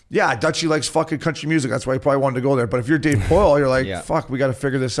Dutchie likes fucking country music. That's why he probably wanted to go there. But if you're Dave Poyle, you're like, fuck, we got to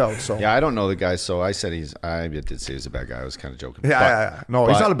figure this out. So I don't know the guy. So I said I did say he's a bad guy. I was kind of joking. Yeah. No,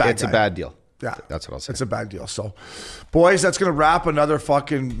 he's not a bad guy. It's a bad deal. Yeah, that's what I'll say. It's a bad deal. So, boys, that's gonna wrap another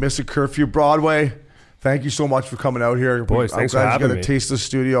fucking Missing Curfew Broadway. Thank you so much for coming out here, boys. Thanks for having me. I'm glad you got a taste of the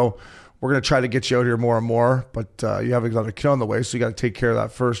studio. We're going to try to get you out here more and more, but you have another kid on the way, so you got to take care of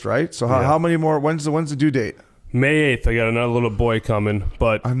that first, right? So how many more? When's the due date? May 8th. I got another little boy coming,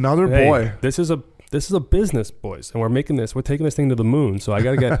 but another boy. This is this is a business, boys, and we're taking this thing to the moon. So I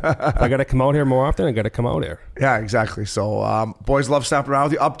gotta come out here more often. I gotta come out here. Yeah, exactly. So boys love snapping around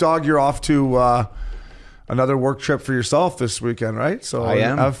with you. Updog, you're off to another work trip for yourself this weekend, right? So I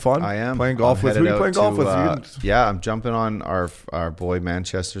am. Have fun. I am playing golf with. Who are you playing golf with? Yeah, I'm jumping on our boy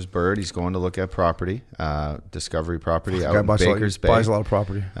Manchester's Bird. He's going to look at property, discovery property out in Baker's Bay. Buys a lot of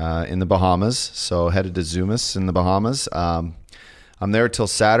property in the Bahamas. So headed to Zumas in the Bahamas. I'm there till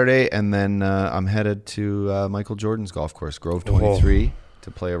Saturday, and then I'm headed to Michael Jordan's golf course, Grove 23. To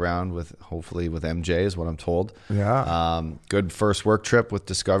play around with, hopefully with MJ is what I'm told. Yeah. Good first work trip with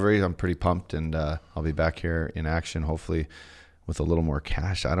Discovery. I'm pretty pumped, and I'll be back here in action, hopefully with a little more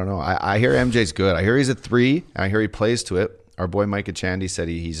cash. I don't know. I hear MJ's good. I hear he's a 3, and I hear he plays to it. Our boy Micah Chandy said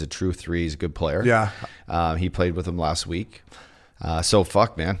he's a true 3. He's a good player. Yeah. He played with him last week. So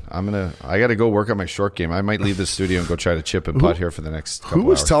fuck, man. I got to go work on my short game. I might leave the studio and go try to chip and putt here for the next couple Who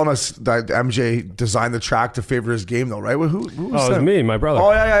was hours. telling us that MJ designed the track to favor his game, though, right? Who was It was me, my brother.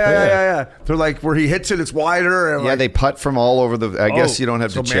 Oh, yeah. They're like, where he hits it, it's wider. And Yeah, they putt from all over the. I guess you don't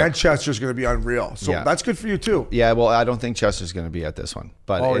have so to chip. Manchester's going to be unreal. So Yeah. that's good for you, too. Yeah, well, I don't think Chester's going to be at this one,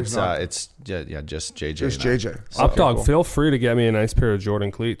 but Oh, it's he's not. just JJ. Just and I. JJ. Updog, cool. feel free to get me a nice pair of Jordan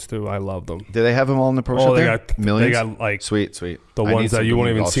cleats too. I love them. Do they have them all in the pro Oh, shop they there? got Millions. They got like sweet. the I ones need that some you won't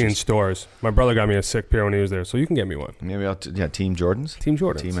new even golf see in shoes. stores. My brother got me a sick pair when he was there, so you can get me one. Maybe Team Jordans. Team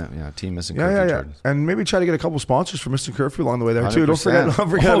Jordans. Team Missing Yeah. Jordans. And maybe try to get a couple sponsors for Mr. Curfew along the way there, too. 100%. Don't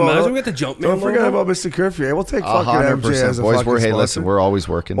forget Oh, about imagine we get the Jumpman Don't forget logo. about Mr. Curfew. Hey, we'll take fucking MJ as a Boys, fucking hey, sponsor. listen, we're always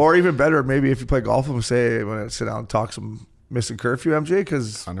working. Or even better, maybe if you play golf with him, say, when I sit down and talk some Missing Curfew, MJ,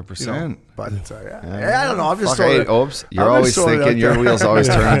 because 100%. But I don't know. I'm just Fuck, hey, Opes, you're always thinking, your wheels always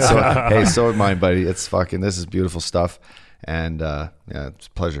turning. So hey, so am mine, buddy. It's fucking. This is beautiful stuff, and yeah, it's a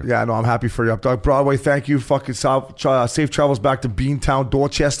pleasure. Yeah, no, I'm happy for you, Updog. Broadway, thank you. Fucking safe travels back to Beantown,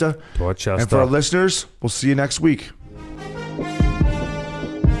 Dorchester. Dorchester. And for our listeners, we'll see you next week.